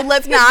 Yeah. So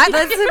let's not.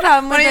 That's the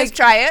problem with just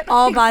try it.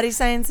 All body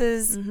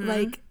sciences,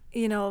 like,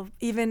 you know,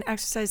 even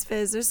exercise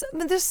phys,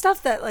 there's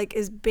stuff that like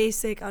is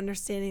basic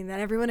understanding that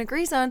everyone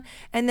agrees on,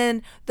 and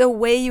then the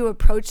way you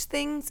approach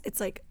things, it's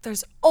like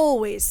there's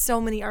always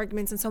so many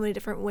arguments and so many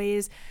different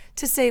ways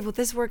to say, well,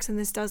 this works and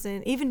this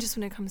doesn't, even just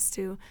when it comes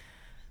to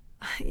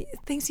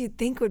things you'd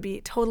think would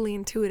be totally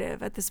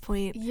intuitive at this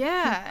point.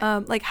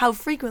 Yeah. Like how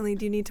frequently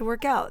do you need to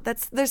work out?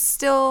 There's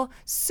still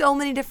so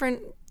many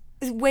different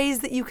ways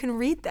that you can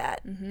read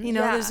that. You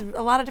know, there's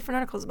a lot of different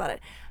articles about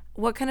it.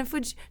 What kind of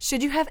food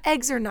should you have,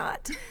 eggs or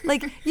not?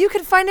 Like, you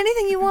can find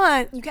anything you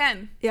want. You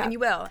can, and you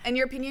will, and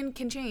your opinion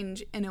can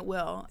change, and it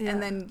will,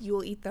 and then you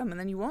will eat them, and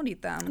then you won't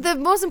eat them. The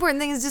most important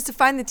thing is just to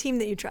find the team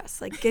that you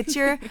trust. Like, get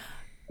your,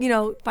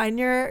 find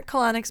your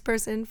colonics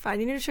person,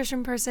 find your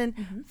nutrition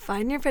person,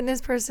 find your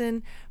fitness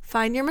person,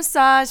 find your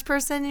massage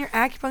person, your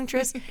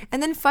acupuncturist,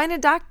 and then find a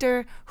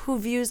doctor who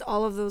views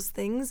all of those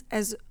things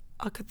as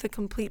the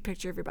complete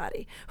picture of your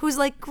body. Who's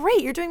like,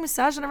 great, you're doing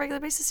massage on a regular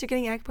basis, you're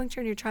getting acupuncture,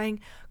 and you're trying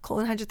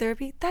colon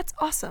hydrotherapy. That's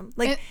awesome.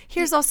 Like,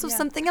 here's also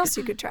something else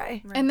you could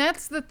try. Right. And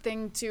that's the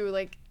thing too.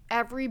 Like,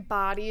 every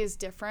body is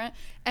different,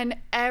 and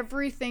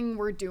everything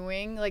we're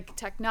doing, like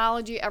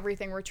technology,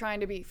 everything, we're trying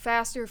to be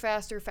faster.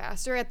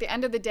 At the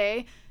end of the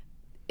day,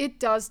 it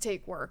does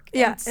take work.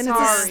 Yeah, and it's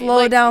a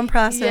slow down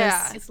process.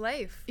 Yeah, it's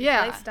life.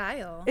 Yeah, it's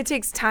lifestyle. It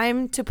takes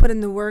time to put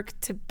in the work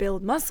to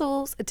build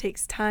muscles. It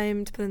takes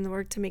time to put in the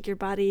work to make your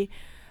body,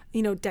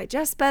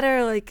 digest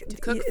better. Like,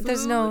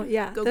 there's no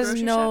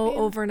shopping.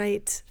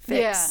 Overnight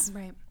fix. Yeah,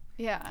 right.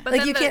 Yeah. But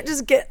like, you can't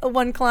just get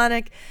one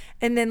colonic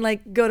and then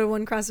like go to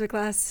one CrossFit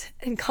class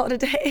and call it a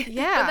day.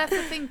 Yeah. But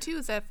that's the thing too,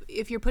 is that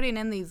if you're putting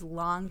in these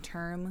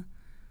long-term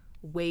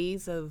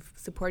ways of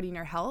supporting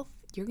your health,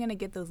 you're going to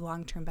get those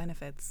long-term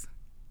benefits.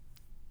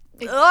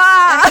 You'll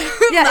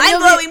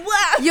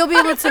be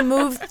able to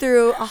move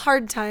through a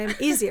hard time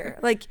easier.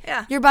 Like,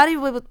 your body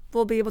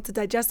will be able to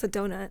digest a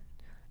donut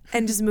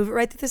and just move it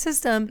right through the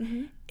system.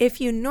 Mm-hmm. If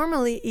you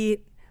normally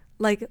eat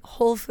like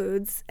whole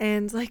foods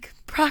and like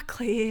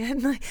broccoli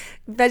and like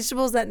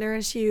vegetables that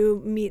nourish you,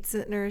 meats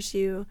that nourish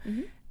you,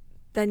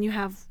 then you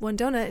have one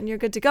donut and you're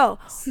good to go.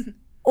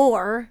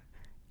 Or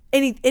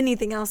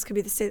anything else could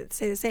be stay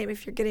the same.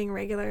 If you're getting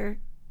regular,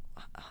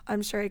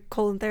 I'm sure,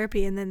 colon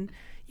therapy, and then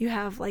you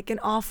have like an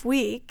off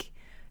week,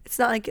 it's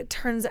not like it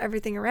turns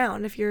everything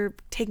around if you're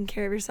taking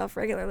care of yourself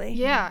regularly.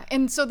 Yeah.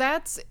 And so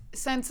that's,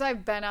 since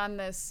I've been on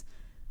this,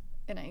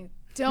 and I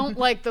don't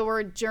like the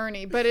word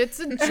journey, but it's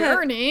a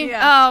journey.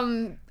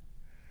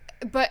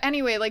 But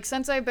anyway, like,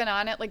 since I've been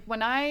on it, like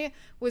when I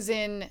was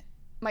in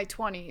my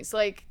 20s,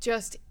 like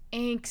just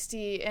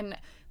angsty and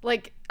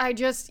like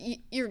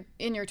you're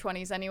in your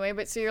 20s anyway,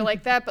 but so you're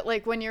like that, but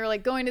like when you're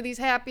like going to these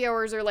happy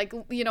hours or like,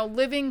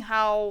 living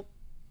how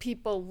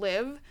people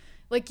live,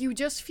 like you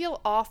just feel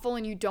awful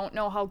and you don't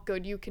know how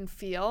good you can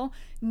feel.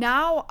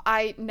 Now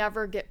I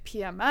never get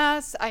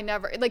PMS. I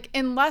never, like,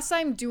 unless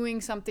I'm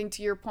doing something,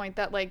 to your point,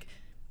 that like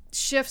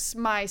shifts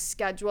my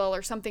schedule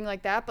or something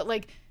like that. But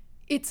like,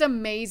 it's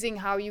amazing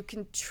how you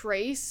can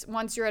trace,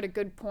 once you're at a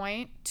good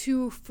point,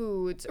 to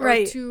foods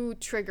or to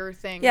trigger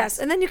things. Yes,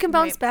 and then you can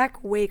bounce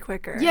back way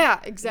quicker. Yeah,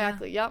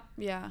 exactly. Yep.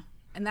 Yeah.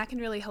 And that can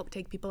really help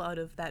take people out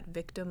of that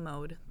victim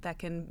mode that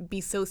can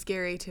be so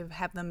scary to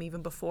have them,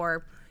 even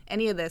before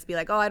any of this, be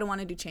like, oh, I don't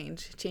want to do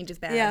change. Change is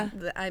bad. Yeah.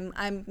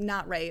 I'm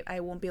not right. I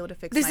won't be able to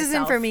fix myself. This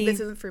isn't for me. This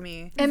isn't for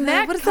me. And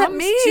that what does comes that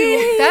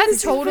mean? That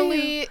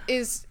totally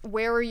is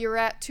where you're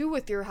at too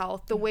with your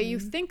health, the way you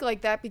think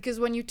like that, because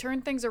when you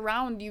turn things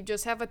around, you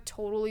just have a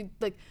totally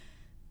like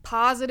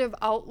positive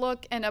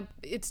outlook, and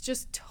it's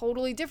just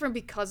totally different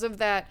because of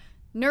that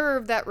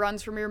nerve that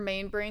runs from your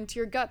main brain to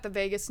your gut, the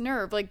vagus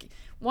nerve. Like,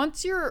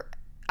 once you're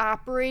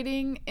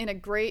operating in a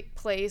great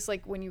place,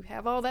 like when you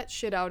have all that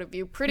shit out of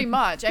you, pretty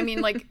much, I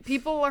mean, like,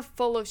 people are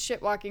full of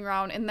shit walking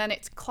around, and then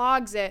it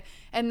clogs it,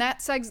 and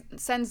that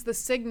sends the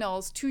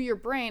signals to your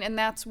brain, and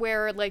that's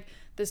where like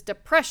this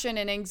depression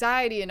and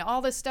anxiety and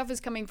all this stuff is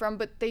coming from,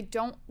 but they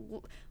don't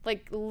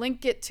like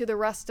link it to the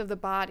rest of the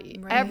body.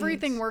 Right.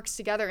 Everything works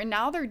together. And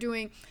now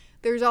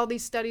there's all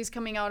these studies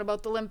coming out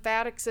about the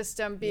lymphatic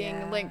system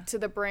being linked to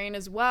the brain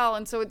as well.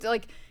 And so it's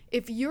like,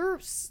 if you're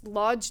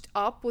sludged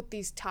up with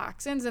these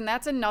toxins, and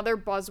that's another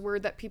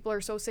buzzword that people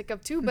are so sick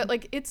of too, but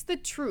like, it's the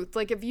truth.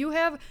 Like, if you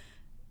have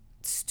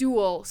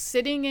stool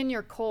sitting in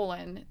your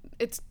colon,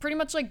 it's pretty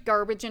much like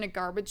garbage in a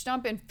garbage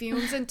dump, and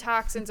fumes and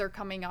toxins are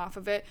coming off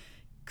of it,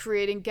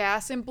 creating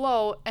gas and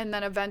bloat, and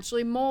then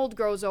eventually mold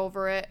grows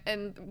over it,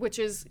 and which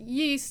is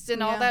yeast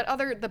and all that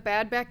the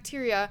bad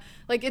bacteria.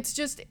 Like, it's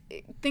just,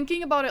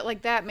 thinking about it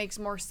like that makes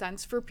more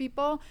sense for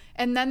people,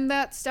 and then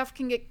that stuff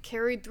can get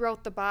carried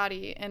throughout the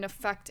body and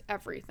affect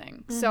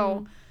everything.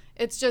 So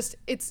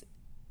it's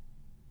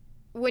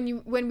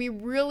when we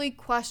really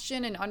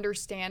question and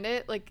understand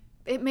it, like,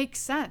 it makes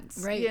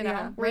sense,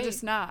 right? We're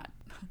just not.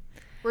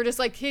 We're just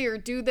like, here,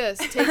 do this,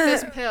 take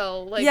this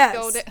pill, like,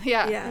 go to,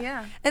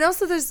 yeah. And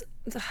also there's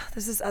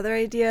this other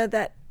idea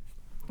that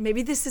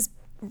maybe this is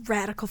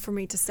radical for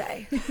me to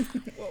say,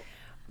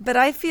 but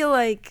I feel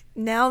like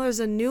now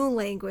there's a new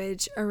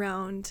language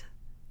around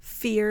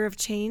fear of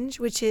change,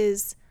 which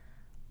is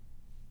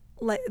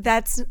like,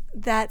 that's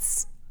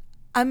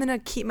I'm gonna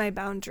keep my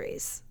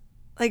boundaries.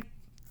 Like,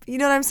 you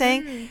know what I'm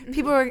saying?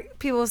 Mm-hmm.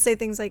 People will say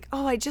things like,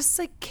 oh, I just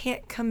like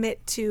can't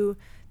commit to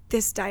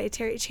this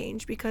dietary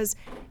change because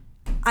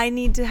I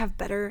need to have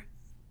better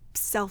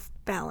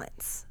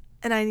self-balance,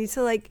 and I need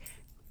to like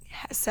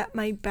set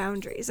my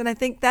boundaries. And I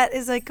think that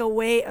is like a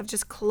way of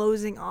just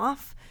closing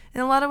off in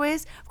a lot of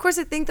ways. Of course,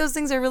 I think those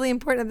things are really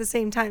important at the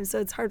same time, so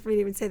it's hard for me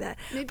to even say that.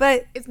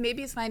 But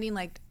it's finding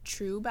like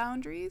true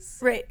boundaries,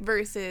 right,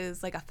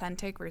 versus like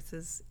authentic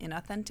versus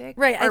inauthentic.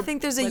 Right. I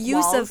think there's a like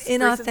use of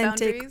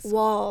inauthentic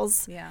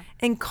walls,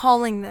 and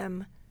calling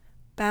them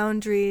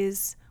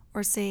boundaries,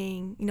 or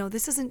saying,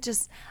 this isn't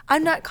just,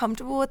 I'm not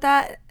comfortable with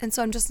that, and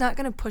so I'm just not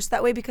going to push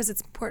that way because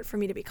it's important for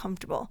me to be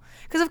comfortable.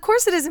 Because of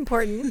course it is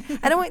important.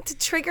 I don't want to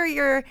trigger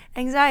your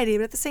anxiety,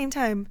 but at the same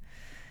time,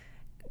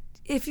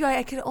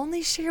 I could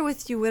only share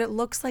with you what it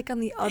looks like on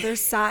the other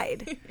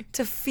side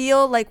to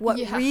feel like what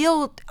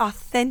real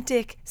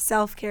authentic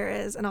self-care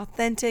is, an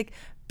authentic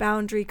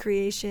boundary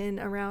creation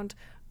around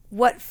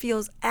what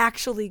feels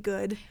actually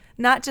good,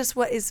 not just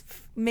what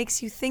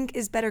makes you think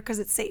is better because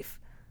it's safe.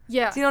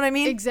 Yeah. Do you know what I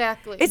mean?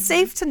 Exactly. It's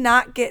safe to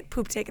not get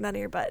poop taken out of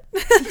your butt.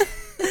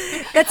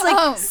 That's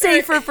like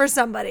safer for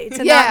somebody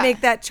to not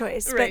make that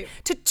choice. Right.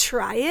 But to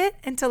try it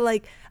and to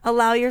like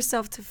allow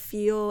yourself to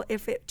feel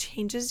if it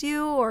changes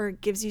you or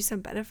gives you some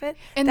benefit,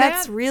 and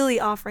that's really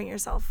offering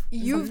yourself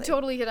You've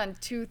totally hit on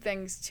two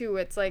things too.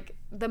 It's like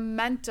the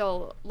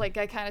mental, like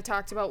I kind of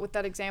talked about with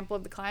that example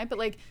of the client, but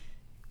like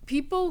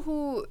people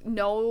who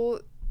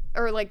know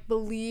or like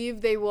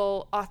believe they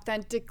will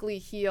authentically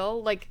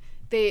heal, like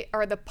they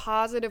are the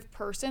positive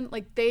person,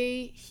 like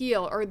they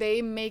heal or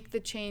they make the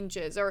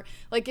changes, or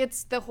like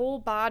it's the whole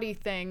body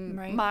thing,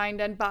 right? Mind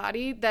and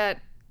body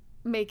that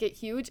make it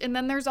huge. And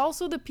then there's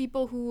also the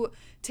people who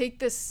take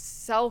this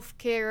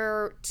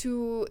self-care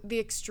to the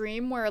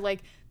extreme where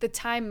like the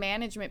time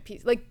management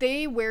piece, like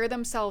they wear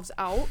themselves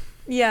out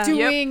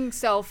doing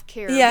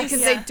self-care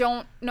because they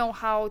don't know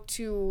how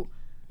to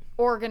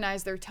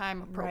organize their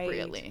time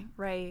appropriately.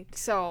 Right.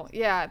 So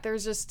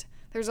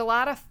there's a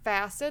lot of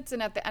facets,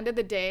 and at the end of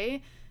the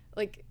day,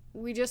 like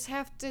we just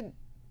have to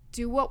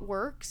do what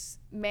works,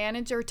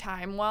 manage our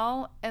time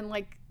well, and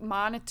like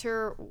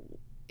monitor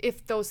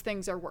if those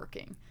things are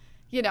working,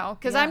 you know,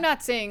 because I'm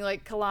not saying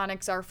like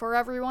colonics are for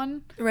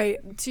everyone.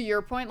 Right. To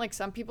your point, like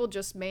some people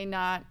just may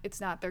not, it's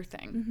not their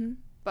thing. Mm-hmm.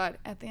 But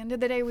at the end of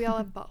the day, we all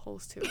have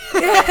buttholes too. So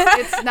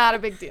it's not a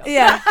big deal.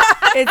 Yeah,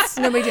 it's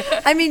no big deal.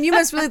 I mean, you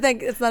must really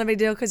think it's not a big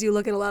deal because you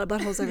look at a lot of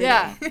buttholes every day.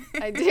 Yeah,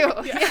 I do.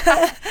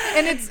 Yeah.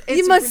 And it's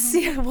you must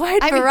see a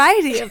wide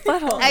variety of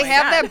buttholes. I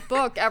have that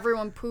book,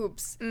 Everyone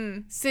Poops,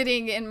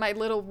 sitting in my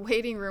little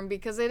waiting room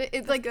because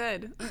it's like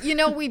good. You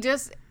know, we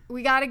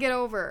got to get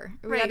over.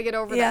 We got to get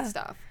over that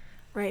stuff.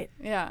 Right.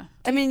 Yeah.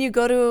 I mean, you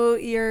go to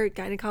your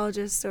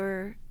gynecologist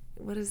or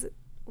what is it?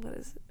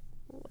 What's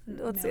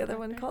the other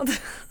one called?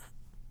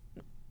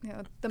 You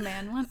know, the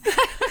man one.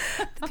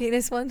 The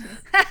penis one?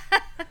 I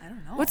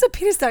don't know. What's a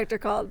penis doctor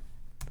called?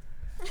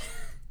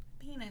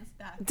 Penis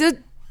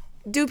doctor.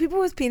 Do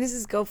people with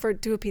penises go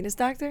to a penis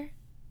doctor?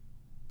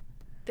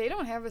 They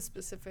don't have a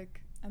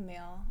specific. A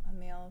male.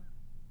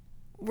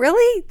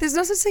 Really? There's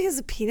no such thing as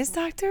a penis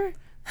doctor?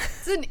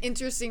 It's an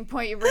interesting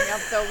point you bring up,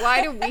 though.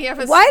 Why do we have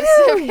a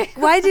specific?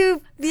 Why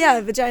do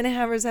vagina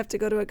havers have to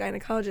go to a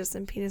gynecologist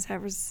and penis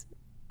havers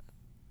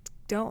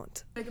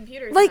don't? The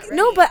computer's like, not ready.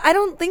 no, but I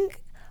don't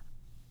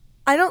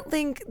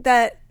think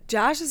that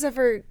Josh has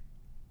ever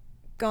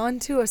gone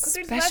to a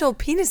special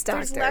penis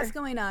doctor. There's less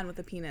going on with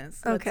the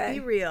penis. Let's be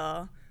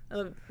real.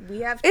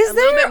 We have a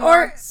little bit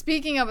more.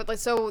 Speaking of it, like,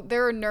 so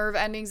there are nerve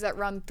endings that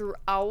run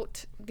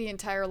throughout the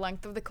entire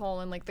length of the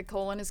colon. Like the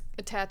colon is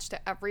attached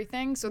to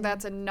everything, so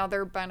that's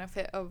another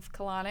benefit of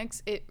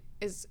colonics. It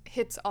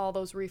hits all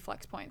those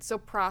reflex points. So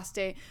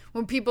prostate,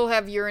 when people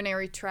have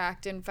urinary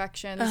tract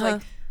infections,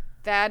 like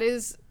that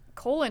is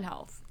colon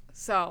health.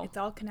 So it's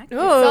all connected.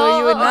 Oh,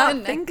 you would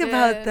not think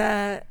about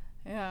that.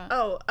 Yeah.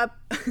 Oh,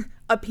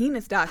 a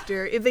penis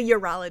doctor is a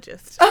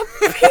urologist. A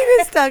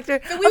penis doctor.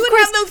 So we would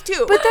have those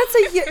too. But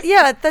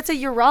that's a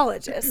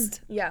urologist.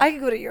 Yeah. I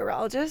could go to a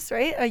urologist,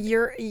 right? A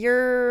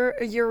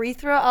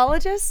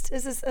urethraologist?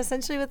 Is this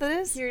essentially what that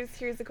is?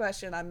 Here's the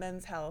question on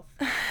men's health.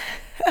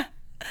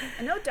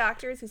 I know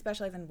doctors who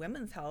specialize in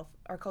women's health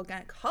are called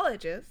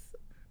gynecologists,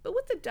 but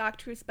what's a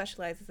doctor who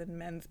specializes in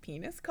men's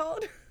penis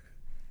called?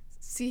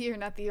 See, you're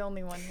not the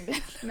only one who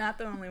did. Not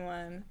the only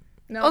one.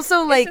 No.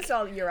 Also, like, just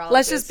all urologists.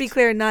 Let's just be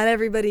clear: not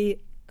everybody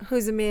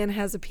who's a man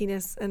has a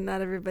penis, and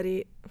not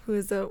everybody who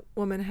is a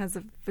woman has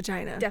a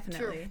vagina.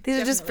 Definitely. True.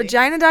 These are just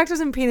vagina doctors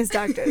and penis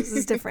doctors. This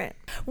is different.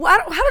 Well,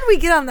 how did we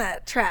get on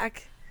that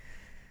track?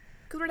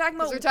 Because we're talking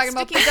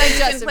about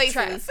digestive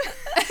places.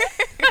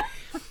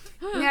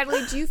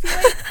 Natalie, do you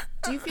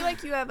feel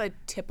like you have a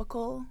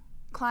typical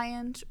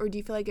client, or do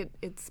you feel like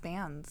it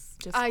spans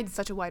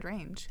such a wide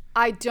range?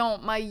 I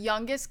don't. My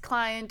youngest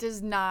client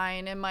is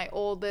 9 and my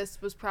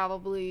oldest was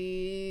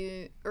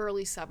probably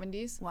early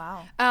 70s.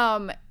 Wow.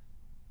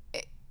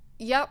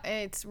 Yep,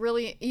 it's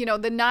really, the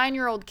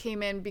 9-year-old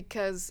came in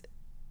because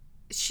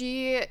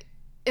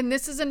and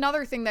this is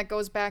another thing that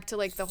goes back to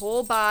like the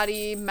whole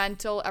body,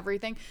 mental,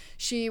 everything.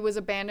 She was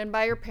abandoned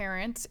by her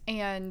parents,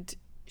 and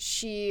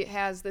she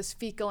has this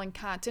fecal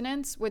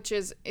incontinence, which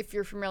is, if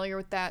you're familiar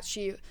with that,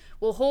 she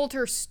will hold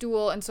her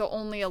stool, and so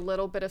only a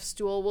little bit of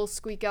stool will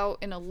squeak out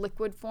in a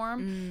liquid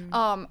form.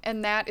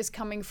 And that is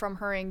coming from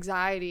her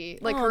anxiety,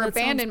 like her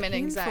abandonment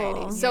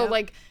anxiety. So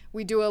like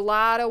we do a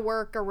lot of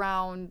work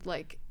around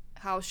like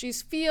how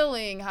she's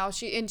feeling,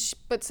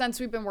 but since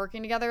we've been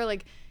working together,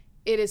 like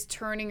it is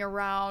turning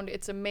around.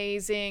 It's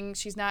amazing.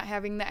 She's not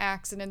having the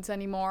accidents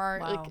anymore.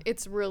 Wow. Like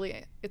it's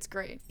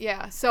great.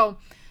 Yeah. So,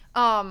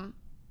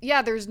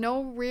 yeah, there's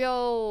no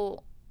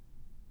real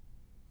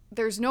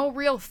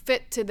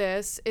fit to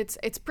this.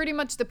 It's pretty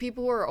much the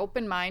people who are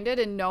open-minded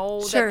and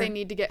know that they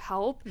need to get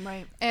help.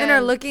 Right. And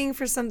are looking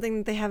for something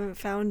that they haven't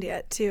found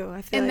yet too.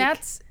 I feel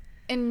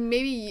and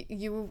maybe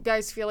you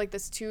guys feel like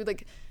this too,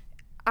 like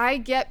I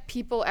get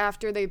people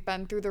after they've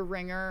been through the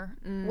ringer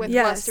with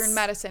Western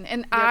medicine.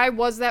 And I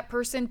was that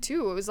person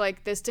too. It was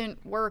like, this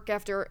didn't work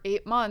after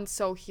 8 months.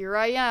 So here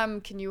I am.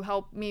 Can you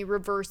help me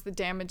reverse the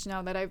damage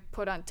now that I've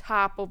put on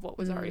top of what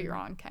was already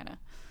wrong, kind of.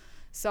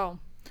 So.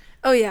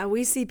 Oh, yeah.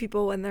 We see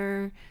people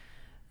when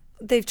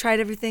they've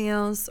tried everything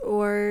else,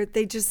 or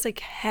they just like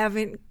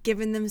haven't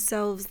given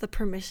themselves the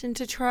permission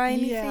to try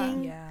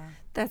anything. Yeah.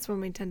 That's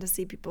when we tend to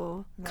see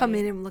people come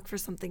in and look for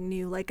something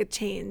new, like a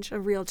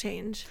real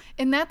change.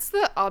 And that's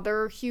the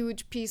other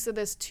huge piece of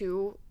this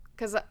too,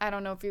 because I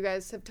don't know if you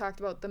guys have talked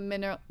about the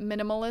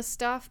minimalist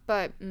stuff,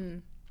 but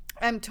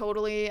I'm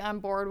totally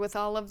on board with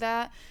all of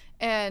that.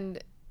 And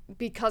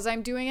because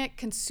I'm doing it,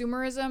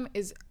 consumerism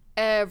is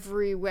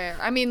everywhere.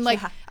 I mean, like,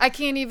 I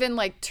can't even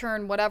like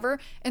turn whatever.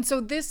 And so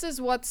this is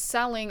what's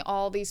selling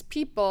all these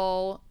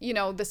people, you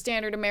know, the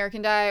standard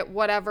American diet,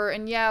 whatever.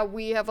 And yeah,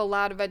 we have a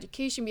lot of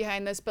education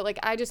behind this, but like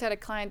I just had a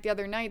client the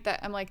other night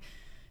that I'm like,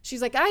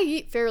 she's like, I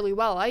eat fairly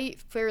well.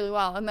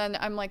 And then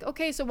I'm like,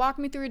 okay, so walk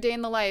me through a day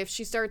in the life.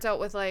 She starts out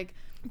with like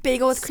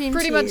bagel with cream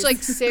pretty cheese. Much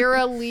like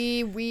Sara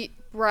Lee wheat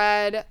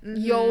bread,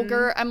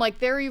 yogurt. I'm like,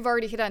 there you've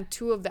already hit on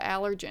 2 of the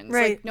allergens.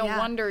 Right. Like, no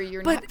wonder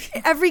you're but not.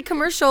 But every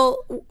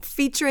commercial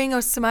featuring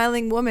a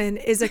smiling woman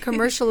is a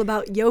commercial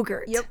about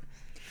yogurt. Yep.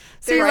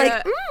 So you're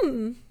like,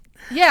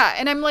 Yeah,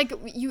 and I'm like,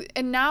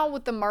 and now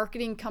with the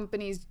marketing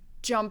companies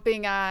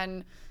jumping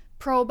on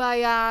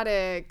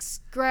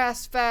probiotics,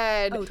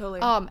 grass-fed,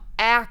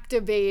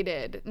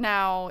 activated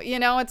now, you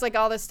know, it's like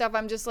all this stuff.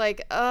 I'm just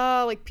like,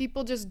 oh, like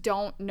people just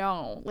don't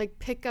know. Like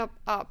pick up.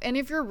 And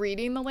if you're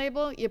reading the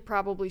label, you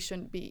probably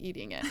shouldn't be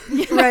eating it.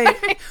 Right.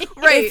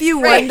 If you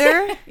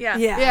wonder.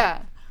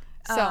 Yeah.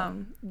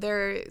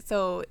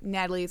 So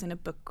Natalie's in a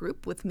book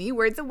group with me,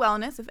 Words of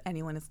Wellness. If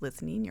anyone is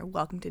listening, you're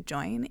welcome to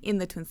join in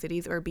the Twin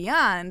Cities or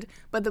beyond.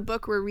 But the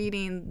book we're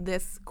reading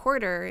this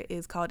quarter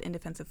is called In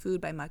Defense of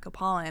Food by Michael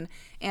Pollan.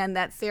 And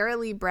that Sara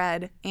Lee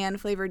bread and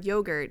flavored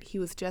yogurt he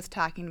was just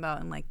talking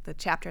about in like the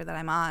chapter that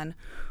I'm on,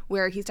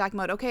 where he's talking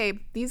about, okay,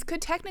 these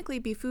could technically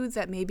be foods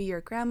that maybe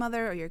your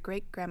grandmother or your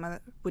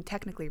great-grandmother would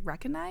technically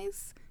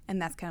recognize. And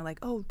that's kind of like,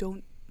 oh,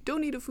 don't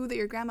eat a food that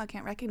your grandma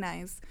can't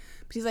recognize.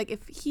 But he's like,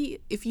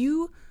 if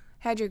you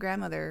had your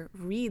grandmother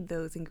read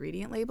those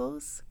ingredient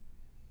labels,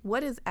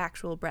 what is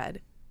actual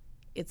bread?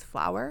 It's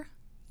flour,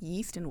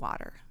 yeast, and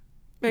water.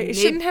 Right. It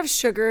shouldn't have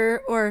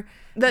sugar or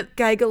the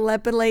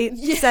glycolipolate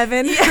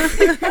 7.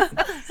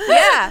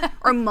 Yeah.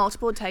 Or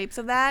multiple types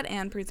of that,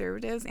 and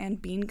preservatives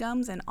and bean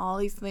gums and all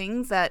these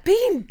things that...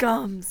 Bean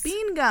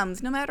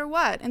gums, no matter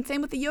what. And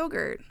same with the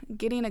yogurt.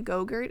 Getting a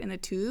Go-Gurt in a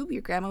tube,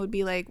 your grandma would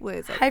be like, what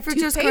is that? High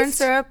fructose corn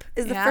syrup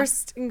is the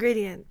first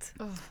ingredient.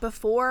 Ugh.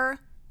 Before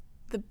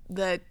the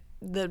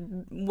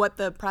what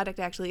the product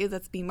actually is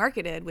that's being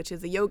marketed, which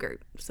is a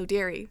yogurt, so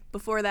dairy.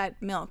 Before that,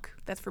 milk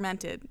that's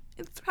fermented.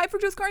 It's high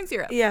fructuse corn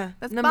syrup. Yeah,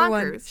 that's number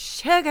bonkers. 1.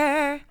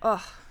 Sugar.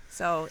 Oh,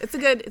 so it's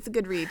a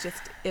good read.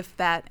 Just if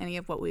any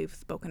of what we've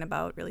spoken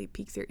about really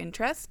piques your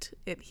interest,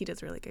 he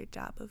does a really great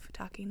job of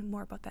talking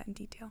more about that in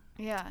detail.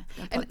 Yeah,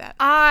 and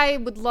I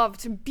would love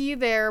to be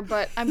there,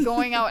 but I'm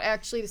going out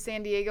actually to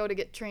San Diego to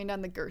get trained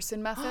on the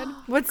Gerson method.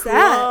 What's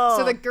that?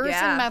 So the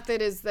Gerson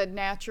method is the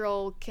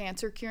natural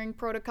cancer curing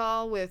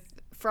protocol with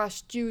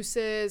fresh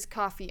juices,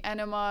 coffee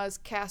enemas,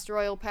 castor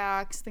oil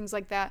packs, things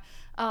like that.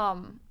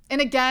 And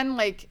again,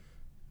 like,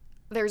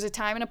 there's a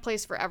time and a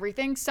place for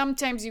everything.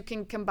 Sometimes you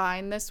can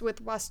combine this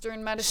with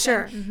Western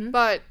medicine. Sure.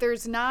 But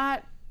there's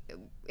not,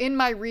 in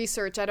my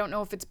research, I don't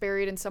know if it's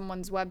buried in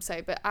someone's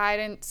website, but I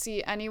didn't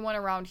see anyone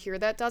around here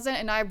that does it.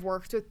 And I've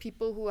worked with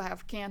people who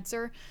have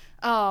cancer.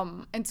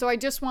 And so I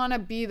just want to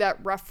be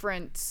that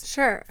reference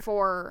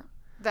for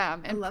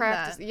them and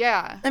practice. That.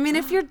 Yeah. I mean,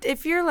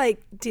 if you're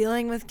like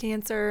dealing with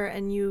cancer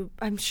and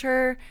I'm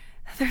sure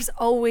there's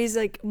always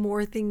like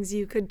more things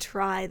you could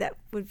try that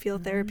would feel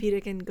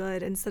therapeutic and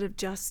good instead of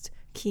just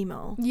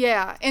chemo.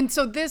 Yeah. And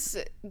so this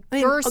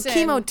Gerson,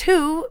 chemo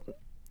too,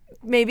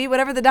 maybe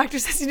whatever the doctor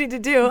says you need to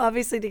do,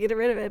 obviously, to get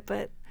rid of it.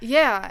 But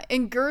yeah.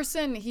 And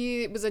Gerson,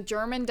 he was a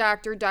German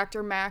doctor,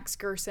 Dr. Max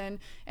Gerson,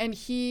 and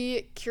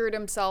he cured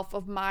himself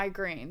of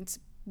migraines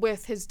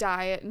with his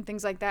diet and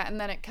things like that. And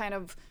then it kind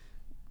of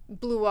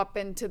blew up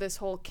into this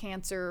whole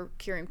cancer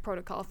curing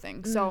protocol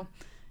thing. So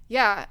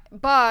yeah,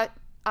 but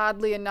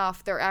oddly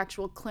enough, their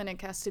actual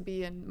clinic has to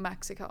be in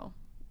Mexico.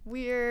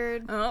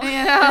 Weird. Oh.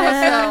 You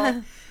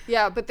know? So,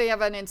 yeah, but they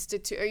have an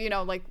institute, you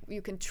know, like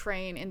you can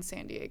train in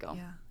San Diego.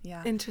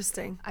 Yeah.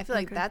 Interesting. I feel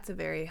like that's a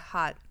very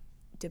hot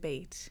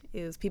debate,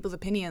 is people's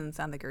opinions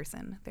on the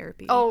Gerson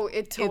therapy. Oh,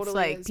 it totally It's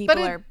like is.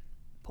 people are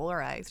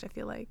polarized, I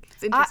feel like.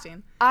 It's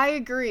interesting. I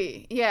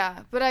agree.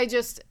 Yeah, but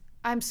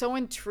I'm so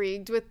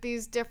intrigued with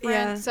these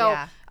different.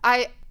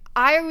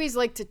 I always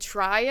like to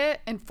try it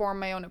and form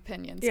my own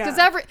opinions. Because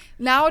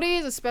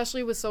nowadays,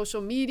 especially with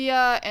social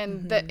media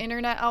and the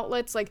internet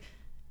outlets, like,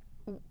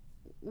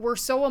 we're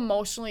so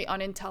emotionally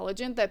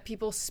unintelligent that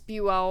people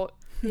spew out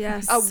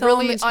a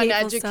really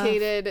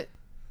uneducated,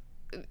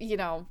 you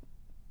know,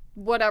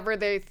 whatever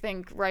they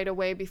think right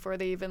away before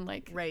they even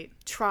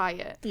try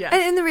it. Yeah.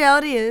 And the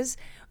reality is,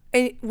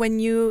 when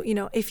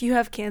if you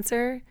have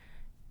cancer,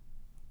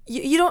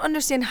 you don't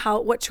understand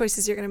what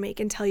choices you're going to make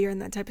until you're in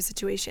that type of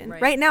situation.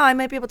 Right now, I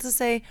might be able to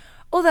say,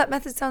 oh, that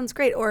method sounds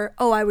great, or,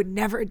 oh, I would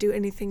never do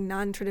anything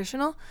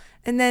non-traditional.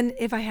 And then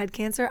if I had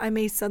cancer, I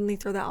may suddenly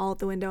throw that all out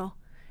the window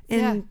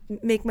and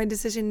make my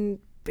decision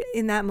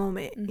in that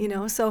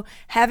moment, So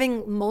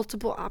having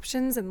multiple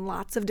options and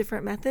lots of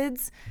different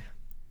methods.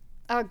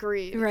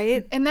 Agreed.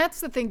 Right? And that's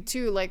the thing,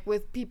 too,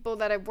 with people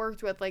that I've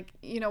worked with,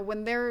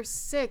 when they're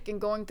sick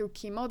and going through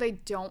chemo, they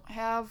don't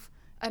have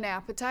an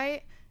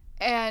appetite.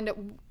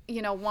 And,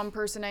 one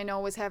person I know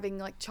was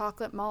having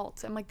chocolate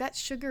malt. I'm like, that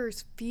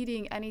sugar's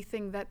feeding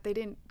anything that they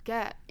didn't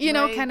get,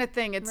 kind of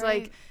thing. It's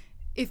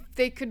if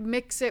they could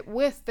mix it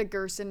with the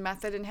Gerson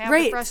method and have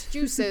the fresh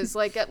juices,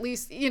 at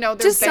least,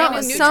 there's just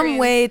some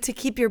way to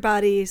keep your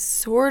body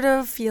sort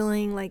of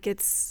feeling like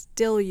it's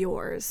still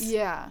yours.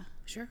 Yeah.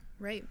 Sure.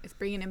 Right. It's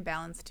bringing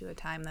imbalance to a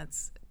time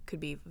could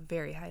be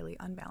very highly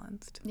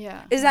unbalanced.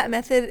 Yeah. Is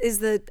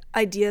the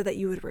idea that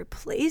you would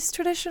replace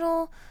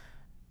traditional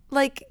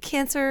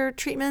cancer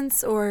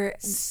treatments, or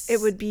it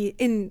would be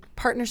in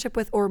partnership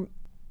with or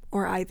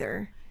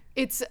either?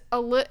 It's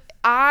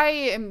I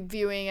am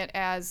viewing it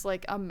as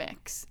a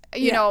mix,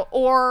 you know,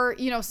 or,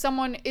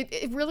 someone,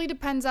 it really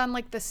depends on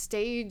the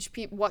stage,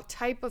 what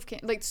type of,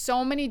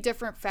 so many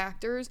different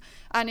factors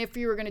on if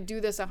you were going to do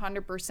this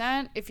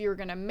 100%, if you were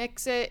going to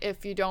mix it,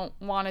 if you don't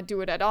want to do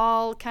it at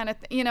all, kind of,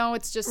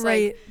 it's just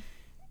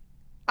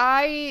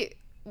I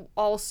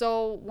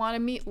also want to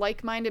meet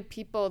like-minded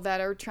people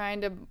that are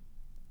trying to,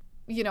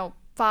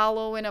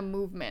 follow in a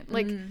movement.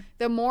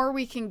 The more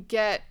we can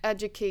get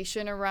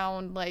education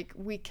around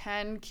we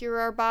can cure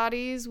our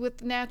bodies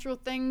with natural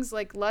things,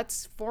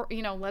 let's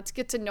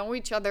get to know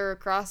each other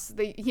across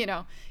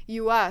the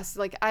US.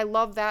 I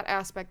love that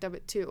aspect of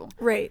it too.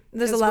 Right.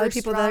 There's a lot of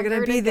people that are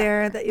going to be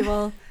there that you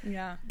will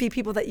be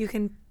people that you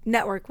can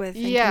network with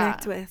and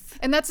connect with.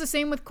 And that's the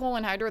same with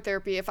colon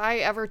hydrotherapy. If I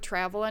ever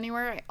travel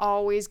anywhere, I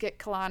always get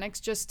colonics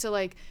just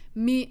to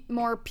meet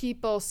more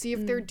people, see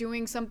if they're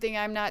doing something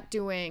I'm not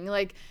doing.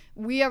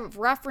 We have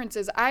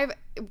references.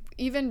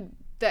 Even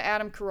the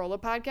Adam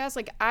Carolla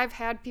podcast, I've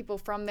had people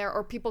from there,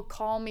 or people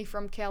call me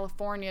from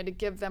California to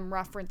give them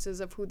references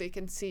of who they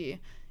can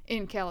see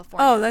in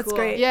California. Oh, that's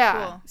great. Yeah.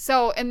 Cool.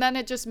 So, and then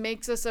it just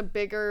makes us a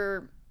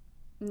bigger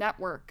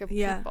network of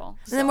people.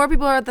 And the more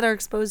people that are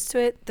exposed to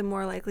it, the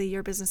more likely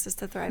your business is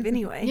to thrive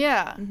anyway.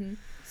 Yeah.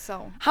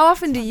 So how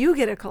often do you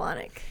get a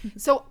colonic?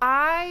 So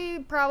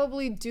I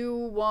probably do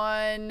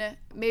one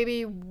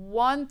maybe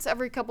once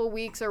every couple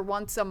weeks or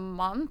once a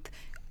month,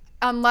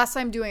 unless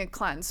I'm doing a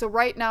cleanse. So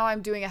right now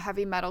I'm doing a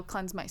heavy metal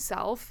cleanse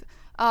myself.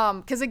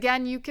 Because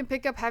again, you can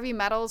pick up heavy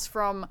metals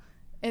from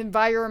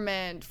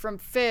environment, from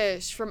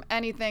fish, from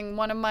anything.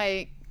 One of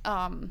my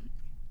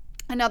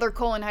another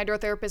colon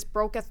hydrotherapist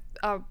broke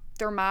a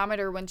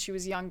thermometer when she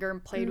was younger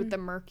and played with the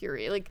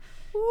mercury.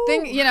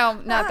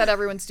 Not that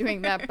everyone's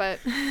doing that, but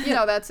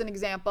that's an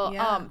example.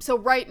 Yeah. So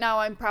right now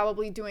I'm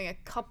probably doing a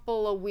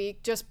couple a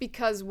week, just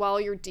because while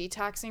you're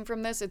detoxing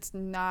from this, it's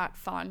not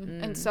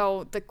fun. And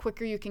so the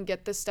quicker you can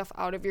get this stuff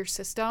out of your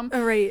system.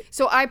 Right.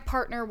 So I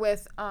partner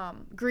with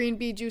Green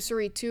Bee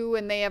Juicery too,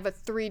 and they have a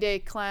 3-day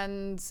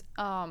cleanse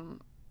and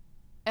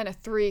a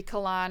 3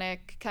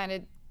 colonic kind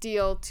of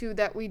deal too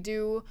that we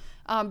do,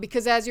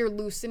 because as you're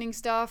loosening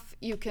stuff,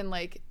 you can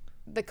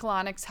the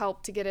colonics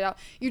help to get it out.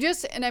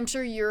 And I'm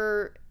sure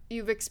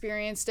you've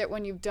experienced it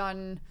when you've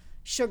done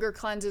sugar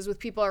cleanses with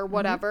people or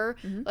whatever,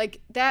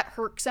 that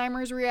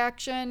Herxheimer's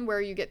reaction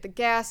where you get the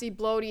gassy,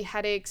 bloaty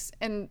headaches,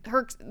 and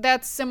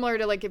that's similar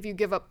to if you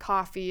give up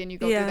coffee and you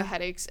go through the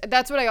headaches.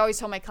 That's what I always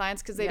tell my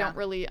clients, because they don't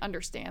really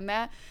understand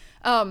that.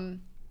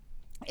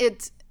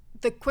 It's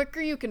the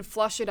quicker you can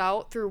flush it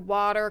out through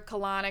water,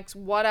 colonics,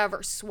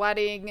 whatever,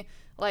 sweating,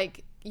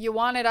 you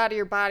want it out of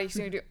your body,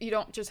 so you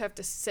don't just have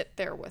to sit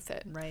there with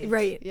it.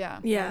 Right.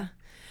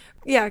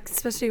 Yeah,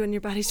 especially when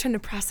your body's trying to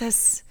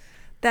process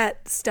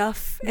that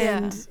stuff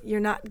and you're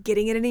not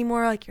getting it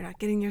anymore, you're not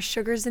getting your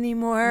sugars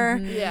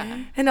anymore.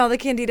 And all the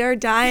candida are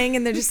dying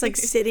and they're just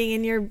sitting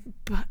in your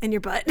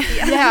butt.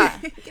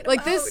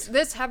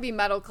 This heavy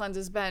metal cleanse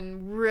has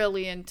been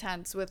really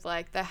intense with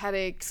the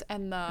headaches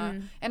and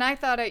the and I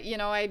thought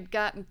I'd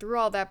gotten through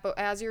all that, but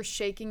as you're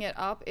shaking it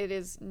up, it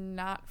is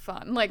not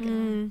fun.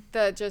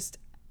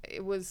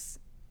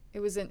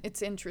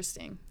 It's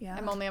interesting. Yeah.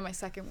 I'm only on my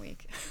second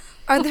week.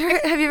 Have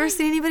you ever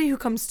seen anybody who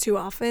comes too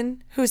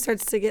often who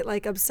starts to get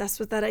obsessed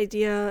with that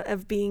idea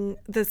of being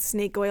the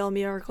snake oil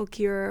miracle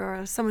cure,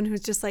 or someone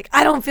who's just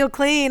I don't feel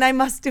clean, I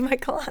must do my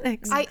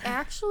colonics? I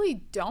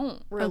actually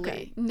don't really.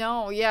 Okay.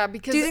 No, yeah,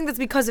 because do you think that's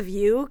because of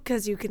you?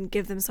 Because you can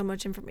give them so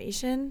much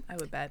information? I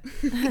would bet.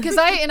 Because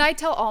I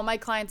tell all my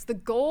clients, the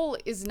goal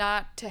is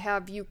not to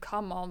have you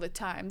come all the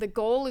time. The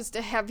goal is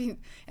to have you,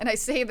 and I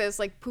say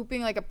this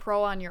pooping like a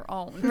pro on your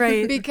own.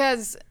 Right.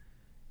 Because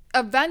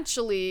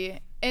eventually,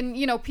 and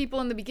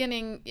people in the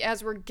beginning,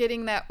 as we're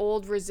getting that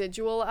old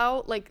residual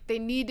out, they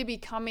need to be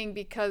coming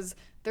because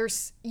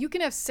you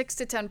can have 6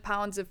 to 10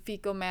 pounds of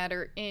fecal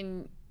matter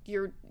in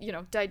your,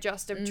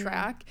 digestive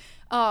tract.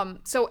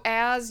 So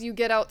as you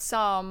get out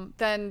some,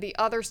 then the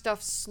other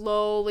stuff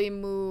slowly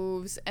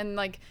moves, and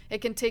like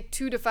it can take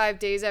 2 to 5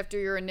 days after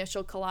your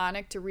initial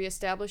colonic to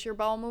reestablish your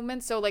bowel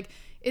movement. So like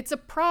it's a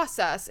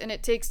process and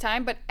it takes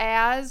time, but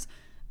as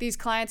these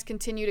clients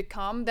continue to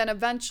come, then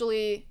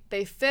eventually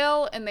they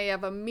fill and they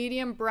have a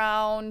medium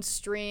brown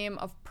stream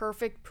of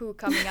perfect poo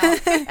coming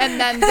out, and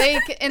then they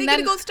get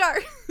a gold star.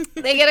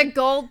 They get a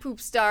gold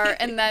poop star,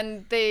 and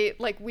then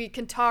we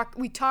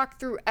talk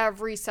through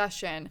every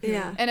session.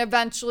 Yeah. And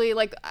eventually,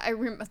 like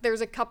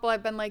there's a couple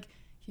I've been like,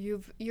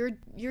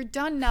 you're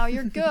done now,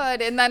 you're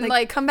good, and then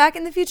like come back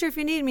in the future if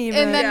you need me.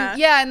 And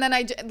then and then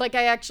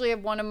I actually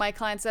have one of my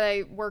clients that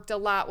I worked a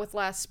lot with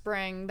last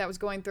spring that was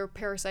going through a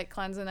parasite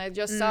cleanse, and I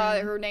just saw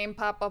her name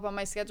pop up on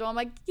my schedule. I'm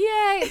like,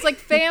 yay, it's like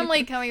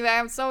family coming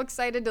back. I'm so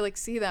excited to like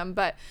see them.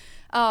 But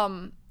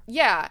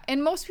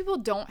and most people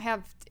don't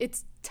have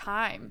it's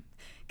time,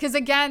 because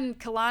again,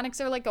 colonics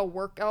are like a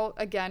workout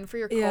again for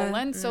your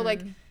colon. So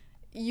like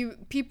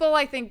people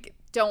I think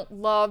don't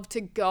love to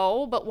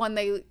go, but when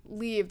they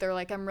leave, they're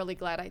like, I'm really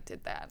glad I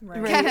did that.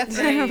 Right. Kind of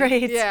thing.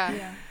 Right.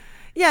 Yeah.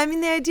 I mean,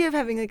 the idea of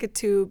having like a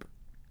tube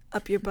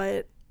up your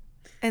butt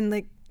and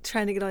like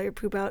trying to get all your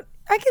poop out,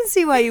 I can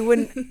see why you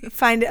wouldn't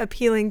find it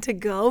appealing to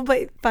go,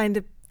 but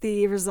find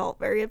the result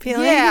very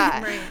appealing.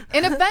 Yeah. Right.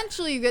 And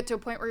eventually you get to a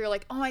point where you're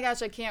like, oh my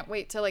gosh, I can't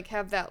wait to like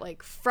have that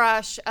like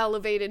fresh,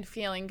 elevated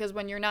feeling, because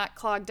when you're not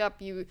clogged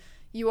up, you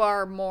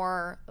are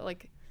more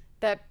like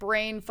that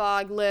brain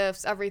fog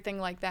lifts, everything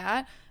like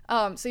that.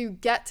 So you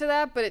get to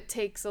that, but it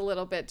takes a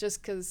little bit just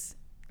because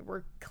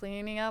we're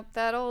cleaning up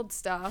that old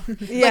stuff.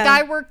 Yeah. Like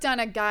I worked on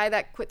a guy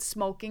that quit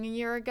smoking a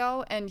year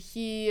ago, and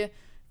he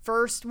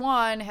first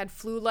one had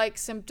flu-like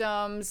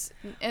symptoms,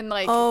 and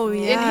like and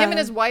him and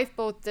his wife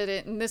both did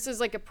it. And this is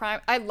like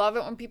I love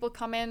it when people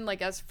come in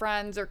like as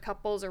friends or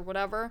couples or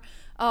whatever.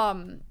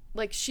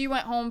 Like she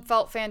went home,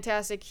 felt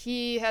fantastic.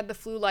 He had the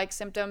flu-like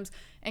symptoms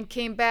and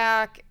came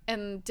back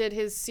and did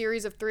his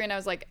series of 3, and I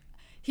was like,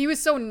 he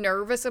was so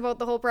nervous about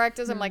the whole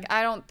practice. I'm like,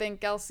 I don't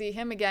think I'll see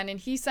him again. And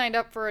he signed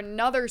up for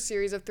another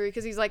series of 3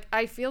 because he's like,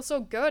 I feel so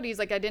good. He's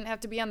like, I didn't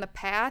have to be on the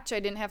patch. I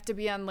didn't have to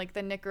be on like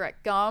the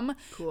Nicorette gum.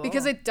 Cool.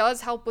 Because it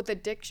does help with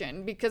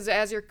addiction. Because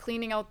as you're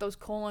cleaning out those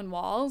colon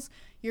walls,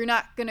 you're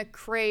not going to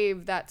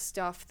crave that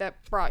stuff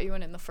that brought you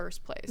in the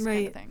first place. Right.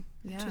 Kind of thing.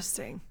 Yeah.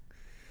 Interesting.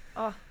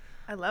 Oh,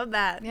 I love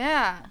that.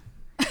 Yeah.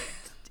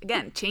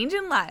 Again,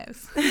 changing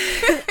lives.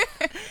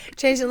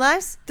 Changing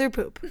lives through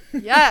poop.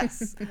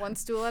 Yes. One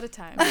stool at a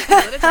time.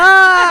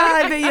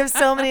 I bet you have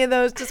so many of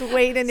those just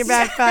waiting in your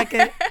back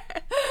pocket.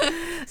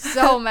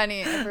 So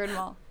many. I've heard them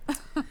all.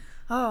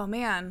 Oh,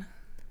 man.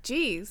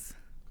 Jeez,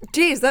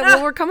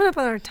 well, we're coming up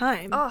on our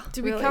time. Oh,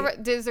 did we cover?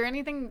 Is there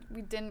anything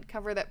we didn't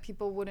cover that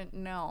people wouldn't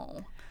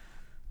know?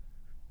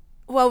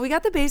 Well, we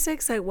got the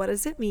basics. Like, what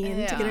does it mean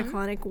to get a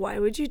colonic? Why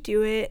would you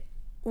do it?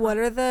 What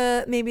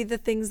are maybe the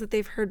things that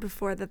they've heard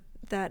before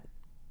that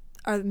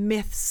are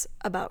myths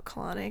about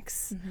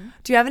colonics? Mm-hmm.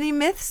 Do you have any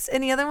myths?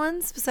 Any other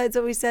ones besides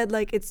what we said?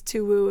 Like it's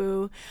too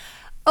woo-woo.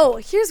 Oh,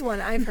 here's one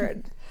I've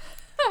heard.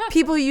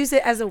 People use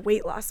it as a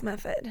weight loss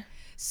method.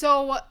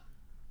 So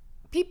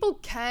people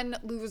can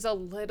lose a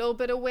little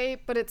bit of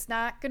weight, but it's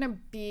not going to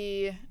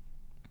be...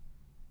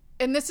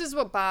 And this is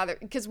what bothered,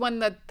 because when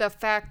the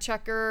fact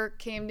checker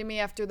came to me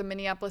after the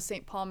Minneapolis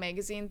St. Paul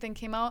magazine thing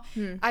came out,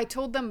 I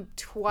told them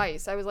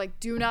twice. I was like,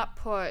 do not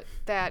put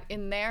that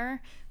in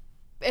there.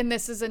 And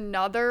this is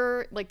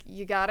another, like,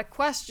 you got to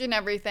question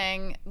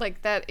everything,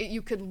 like that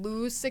you could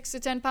lose 6 to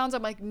 10 pounds.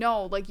 I'm like,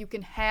 no, like you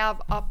can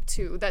have up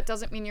to. That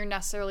doesn't mean you're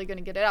necessarily going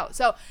to get it out.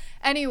 So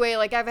anyway,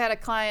 like I've had a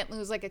client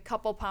lose like a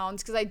couple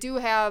pounds, because I do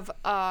have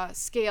a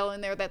scale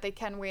in there that they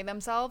can weigh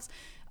themselves.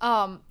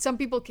 Some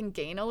people can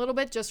gain a little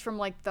bit just from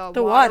like the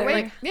water.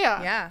 Like,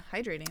 yeah,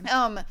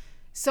 hydrating.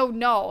 So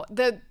no,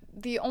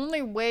 the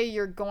only way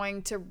you're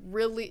going to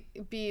really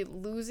be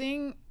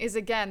losing is,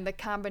 again, the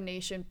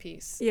combination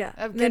piece. Yeah,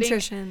 of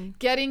nutrition.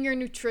 Getting your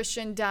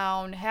nutrition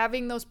down,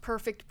 having those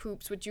perfect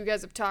poops, which you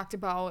guys have talked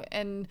about,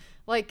 and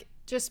like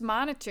just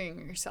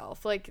monitoring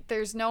yourself. Like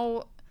there's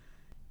no...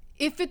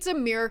 If it's a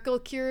miracle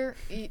cure,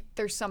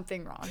 there's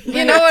something wrong.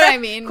 You know what I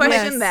mean?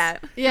 Question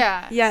that.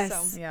 Yeah.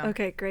 Yes. So, yeah.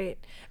 Okay, great.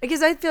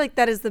 Because I feel like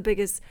that is the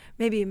biggest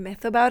maybe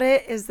myth about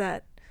it, is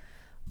that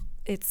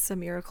it's a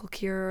miracle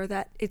cure, or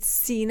that it's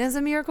seen as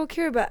a miracle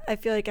cure. But I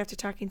feel like after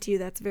talking to you,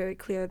 that's very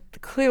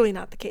clearly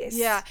not the case.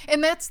 Yeah.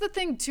 And that's the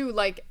thing too,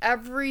 like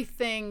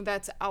everything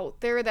that's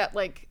out there that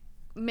like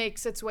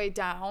makes its way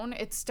down,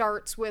 it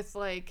starts with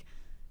like,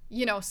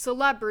 you know,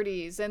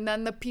 celebrities, and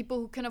then the people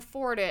who can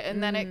afford it,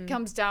 and then it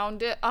comes down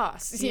to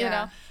us, you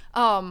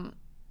know.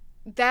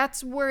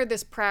 That's where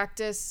this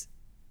practice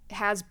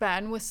has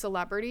been with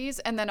celebrities,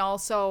 and then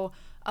also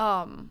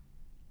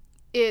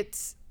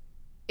it's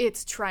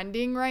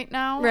trending right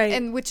now, right?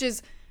 And which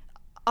is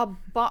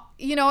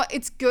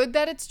it's good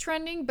that it's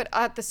trending, but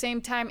at the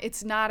same time,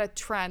 it's not a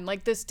trend.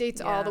 Like, this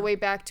dates all the way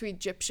back to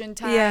Egyptian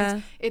times.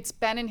 Yeah. It's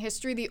been in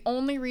history. The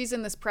only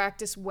reason this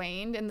practice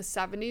waned in the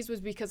 70s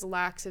was because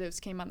laxatives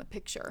came on the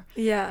picture.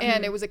 Yeah.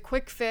 And it was a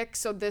quick fix,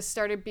 so this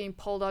started being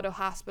pulled out of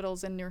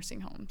hospitals and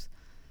nursing homes.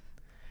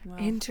 Wow.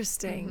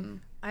 Interesting. Mm-hmm.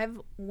 I have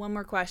one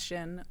more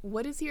question.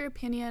 What is your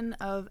opinion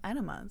of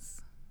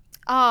enemas?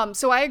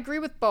 So I agree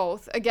with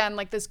both. Again,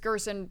 like, this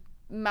Gerson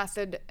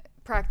method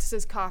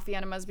practices coffee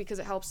enemas because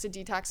it helps to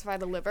detoxify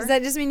the liver. Does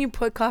that just mean you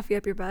put coffee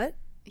up your butt?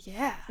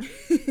 Yeah.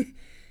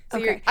 So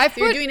okay.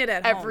 you're doing it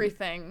at home.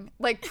 Everything.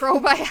 Like,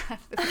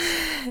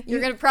 probiotics. You're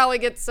going to probably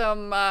get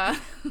some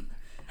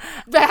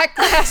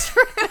backlash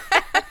for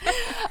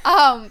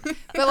that.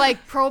 But,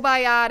 like,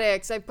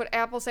 probiotics, I put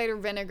apple cider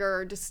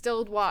vinegar,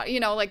 distilled water,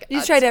 like...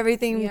 You tried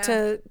everything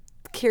to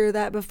cure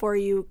that before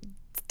you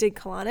did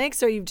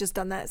colonics, or you've just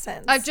done that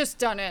since? I've just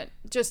done it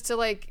just to,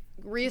 like,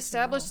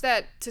 reestablish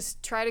that,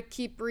 to try to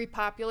keep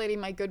repopulating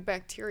my good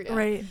bacteria.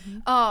 Right.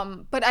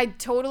 But I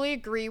totally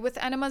agree with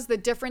enemas. The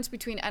difference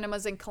between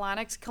enemas and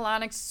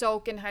colonics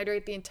soak and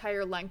hydrate the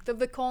entire length of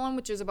the colon,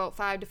 which is about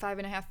 5 to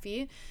 5.5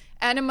 feet.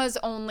 Enemas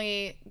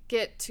only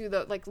get to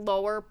the, like,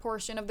 lower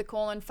portion of the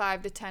colon,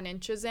 5 to 10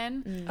 inches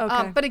in.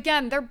 Okay. But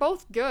again, they're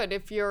both good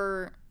if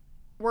you're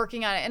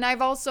working on it. And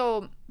I've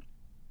also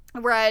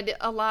read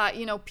a lot,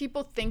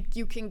 people think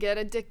you can get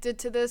addicted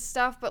to this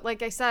stuff, but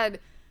like I said,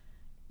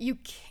 you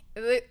can't.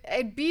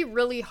 It'd be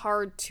really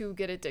hard to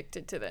get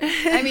addicted to this.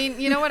 I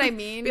mean, you know what I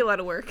mean? It'd be a lot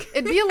of work.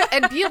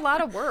 It'd be a lot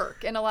of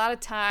work and a lot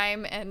of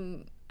time,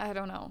 and I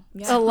don't know.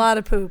 Yeah. A lot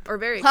of poop. Or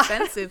very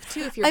expensive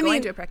too if you're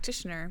going to a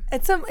practitioner.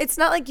 It's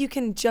not like you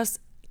can just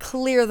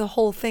clear the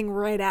whole thing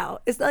right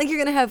out. It's not like you're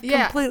going to have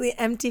completely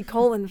empty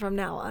colon from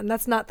now on.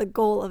 That's not the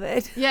goal of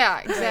it.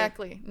 Yeah,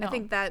 exactly. No. I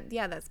think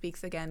that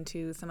speaks again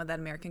to some of that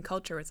American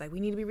culture where it's like, we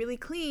need to be really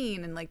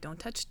clean and, like, don't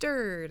touch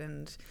dirt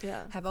and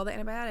have all the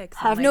antibiotics.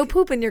 Have and, no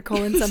poop in your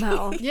colon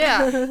somehow.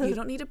 Yeah. You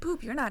don't need to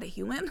poop. You're not a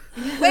human.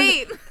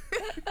 Wait.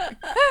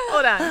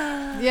 Hold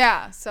on.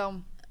 Yeah,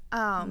 so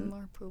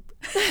more poop.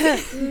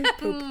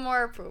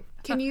 More poop.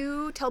 Can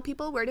you tell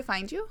people where to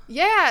find you?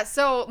 Yeah,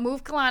 so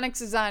Move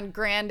Colonics is on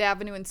Grand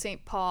Avenue in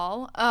St.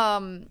 Paul.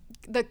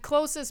 The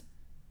closest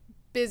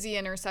busy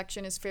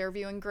intersection is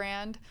Fairview and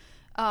Grand.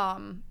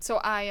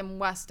 So I am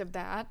west of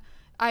that.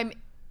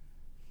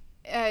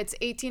 It's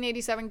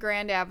 1887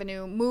 Grand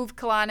Avenue,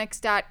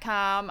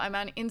 movecolonics.com. I'm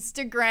on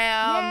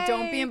Instagram. Yay.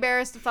 Don't be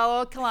embarrassed to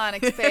follow a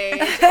Colonics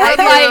page.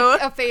 I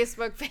like a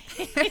Facebook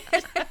page.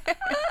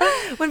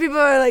 When people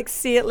are like,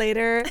 see it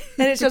later,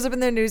 and it shows up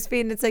in their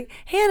newsfeed, and it's like,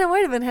 Hannah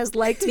Whiteman has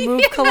liked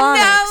Move Colonics.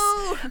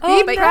 No.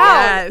 Oh, Be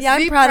proud. Yes. Yeah,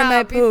 I'm proud of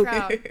my poop.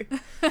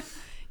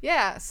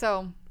 Yeah,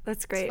 so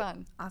that's great. It's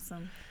fun.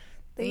 Awesome.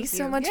 Thank you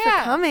so much for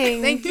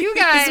coming. Thank you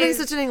guys. This has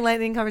been such an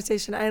enlightening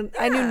conversation.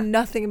 I knew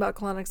nothing about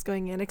colonics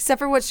going in, except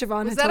for what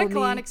Siobhan had told me. Was that a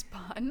colonics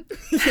pun?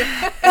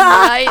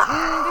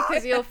 Enlightened,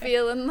 because you'll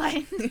feel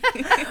enlightened.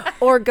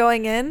 Or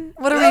going in?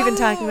 What are we even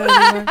talking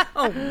about anymore?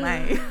 Oh,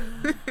 my.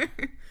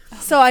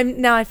 So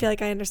I feel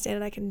like I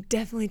understand it. I can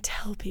definitely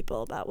tell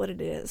people about what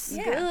it is.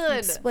 Yeah. Good.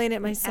 Explain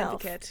it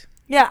myself. Advocate.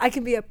 Yeah, I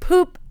can be a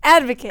poop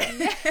advocate.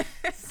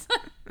 Yes.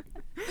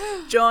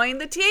 Join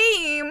the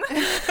team.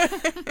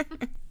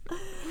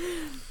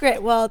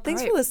 Great. Well,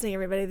 thanks for listening,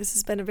 everybody. This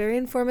has been a very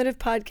informative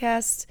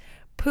podcast,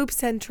 Poop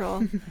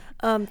Central.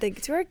 Thank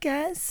you to our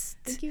guest.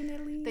 Thank you,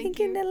 Natalie. Thank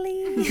you,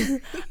 Natalie.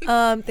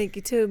 Thank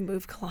you to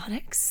Move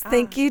Colonics.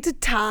 Thank you to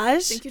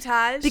Taj. Thank you,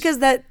 Taj. Because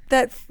that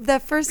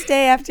first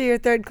day after your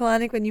third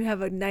colonic, when you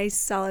have a nice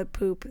solid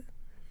poop,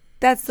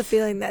 that's the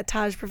feeling that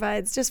Taj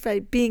provides just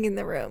by being in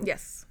the room.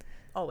 Yes,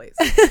 always.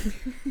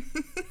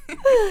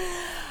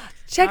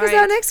 Check us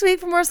out next week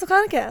for more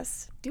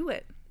Sulcanacast. Do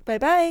it.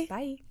 Bye-bye.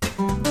 Bye.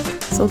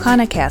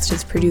 Sulcanacast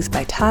is produced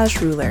by Taj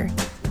Ruler.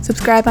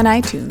 Subscribe on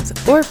iTunes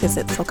or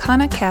visit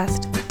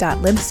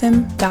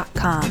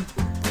sulcanacast.libsyn.com.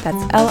 That's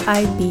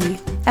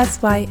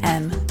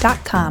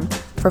LIBSYN.com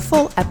for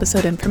full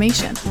episode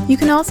information. You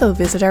can also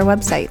visit our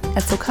website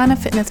at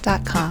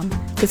sulcanafitness.com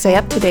to stay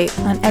up to date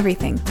on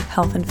everything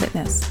health and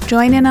fitness.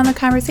 Join in on the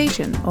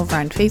conversation over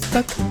on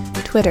Facebook,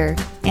 Twitter,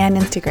 and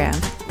Instagram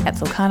at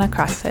Sulcana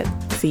CrossFit.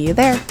 See you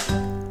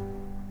there.